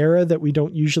of this era that we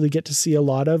don't usually get to see a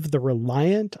lot of, the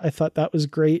Reliant. I thought that was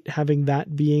great, having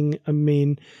that being a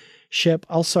main ship.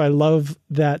 Also, I love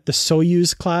that the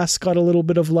Soyuz class got a little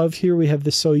bit of love here. We have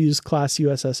the Soyuz class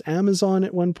USS Amazon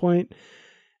at one point,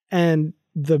 and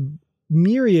the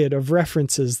myriad of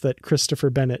references that Christopher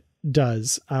Bennett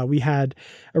does. We had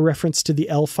a reference to the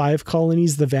L5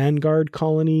 colonies, the Vanguard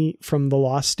colony from the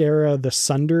Lost Era, the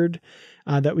Sundered,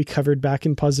 that we covered back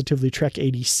in Positively Trek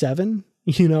 87,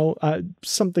 you know,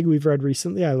 something we've read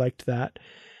recently. I liked that.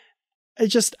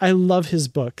 I love his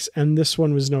books, and this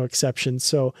one was no exception.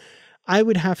 So I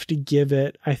would have to give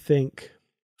it, I think,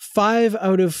 5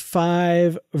 out of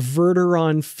 5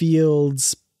 Verteron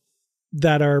fields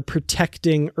that are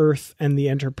protecting Earth and the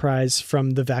Enterprise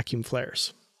from the vacuum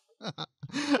flares.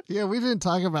 Yeah, we didn't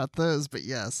talk about those, but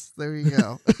yes, there you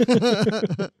go.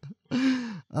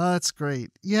 That's great.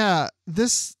 Yeah,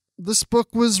 this book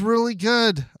was really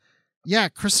good. Yeah,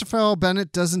 Christopher L.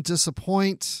 Bennett doesn't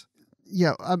disappoint.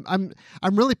 Yeah, I'm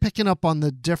really picking up on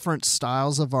the different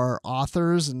styles of our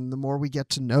authors, and the more we get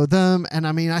to know them, and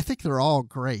I mean, I think they're all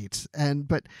great.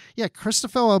 But yeah,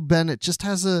 Christopher L. Bennett just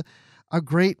has a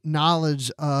great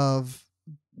knowledge of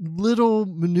little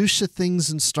minutia things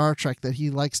in Star Trek that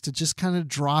he likes to just kind of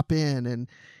drop in. And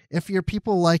if you're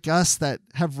people like us that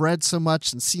have read so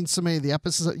much and seen so many of the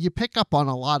episodes, you pick up on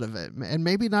a lot of it, and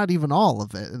maybe not even all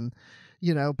of it. And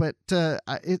but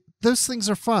those things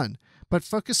are fun. But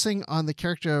focusing on the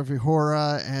character of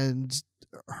Uhura and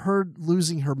her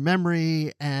losing her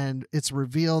memory, and it's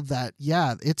revealed that,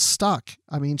 it's stuck.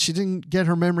 I mean, she didn't get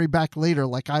her memory back later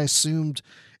like I assumed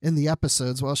in the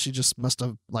episodes. Well, she just must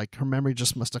have, her memory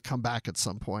just must have come back at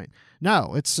some point.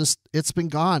 No, it's been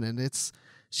gone, and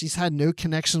she's had no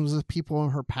connections with people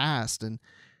in her past, and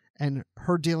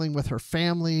her dealing with her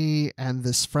family and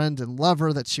this friend and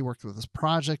lover that she worked with this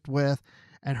project with,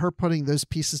 and her putting those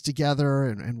pieces together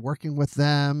and working with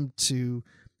them to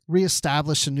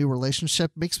reestablish a new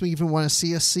relationship makes me even want to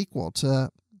see a sequel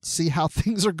to see how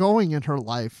things are going in her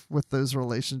life with those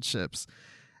relationships.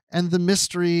 And the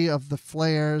mystery of the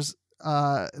flares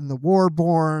and the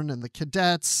Warborn and the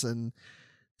cadets and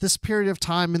this period of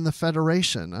time in the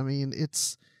Federation. I mean,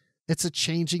 it's a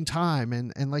changing time.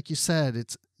 And like you said,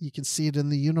 you can see it in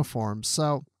the uniforms.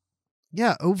 So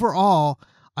yeah, overall,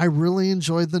 I really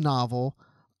enjoyed the novel.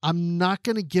 I'm not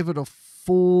going to give it a full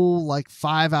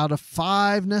 5 out of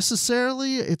 5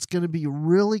 necessarily. It's going to be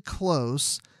really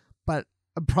close, but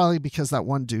probably because that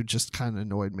one dude just kind of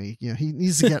annoyed me. He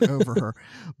needs to get over her.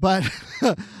 But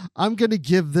I'm going to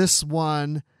give this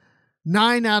one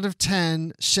 9 out of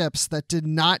 10 ships that did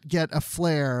not get a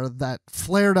flare that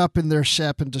flared up in their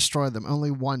ship and destroyed them. Only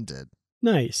one did.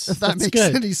 Nice. If that makes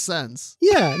any sense.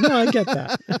 Yeah, no, I get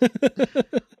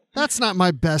that. That's not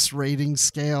my best rating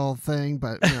scale thing,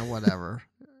 but whatever.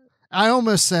 I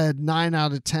almost said 9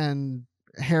 out of 10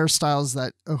 hairstyles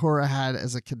that Uhura had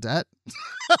as a cadet.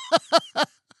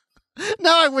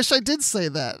 No, I wish I did say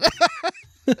that.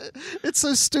 It's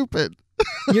so stupid.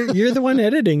 You're the one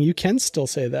editing. You can still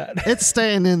say that. It's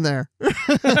staying in there.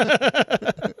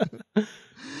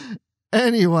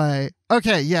 Anyway,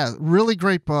 okay, yeah, really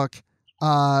great book.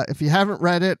 If you haven't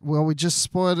read it, well, we just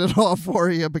spoiled it all for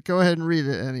you, but go ahead and read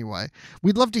it anyway.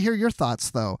 We'd love to hear your thoughts,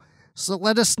 though. So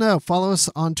let us know. Follow us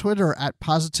on Twitter at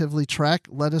Positively Trek.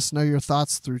 Let us know your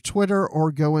thoughts through Twitter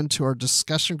or go into our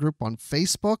discussion group on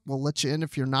Facebook. We'll let you in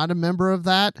if you're not a member of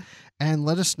that. And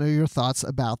let us know your thoughts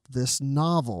about this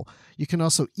novel. You can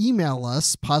also email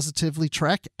us,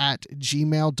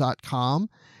 positivelytrek@gmail.com.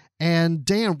 And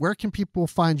Dan, where can people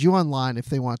find you online if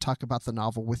they want to talk about the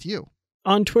novel with you?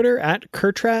 On Twitter at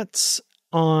Kurtrats,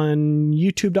 on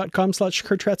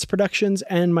youtube.com/Kurtrats Productions,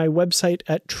 and my website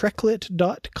at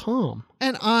treklit.com.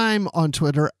 And I'm on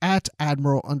Twitter at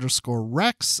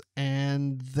Admiral_Rex.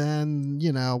 And then,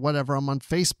 whatever, I'm on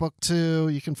Facebook too.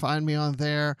 You can find me on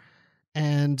there.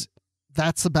 And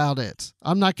that's about it.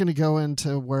 I'm not going to go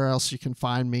into where else you can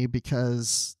find me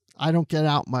because I don't get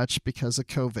out much because of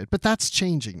COVID, but that's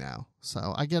changing now.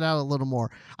 So I get out a little more.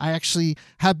 I actually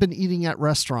have been eating at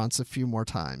restaurants a few more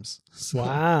times. So,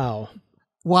 wow.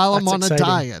 While That's I'm on exciting. a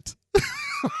diet.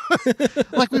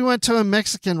 Like we went to a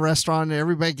Mexican restaurant and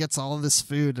everybody gets all of this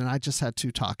food and I just had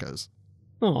 2 tacos.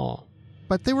 Oh.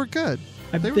 But they were good.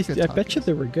 I bet you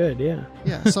they were good, yeah.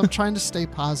 Yeah, so I'm trying to stay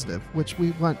positive, which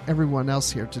we want everyone else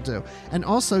here to do. And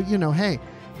also, hey,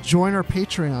 join our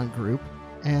Patreon group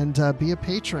and be a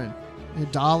patron.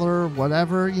 $1,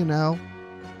 whatever,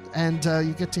 and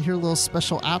you get to hear little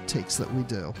special outtakes that we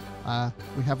do.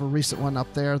 We have a recent one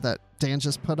up there that Dan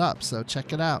just put up, so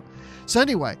check it out. So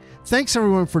anyway, thanks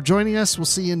everyone for joining us. We'll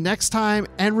see you next time,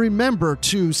 and remember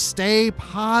to stay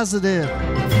positive.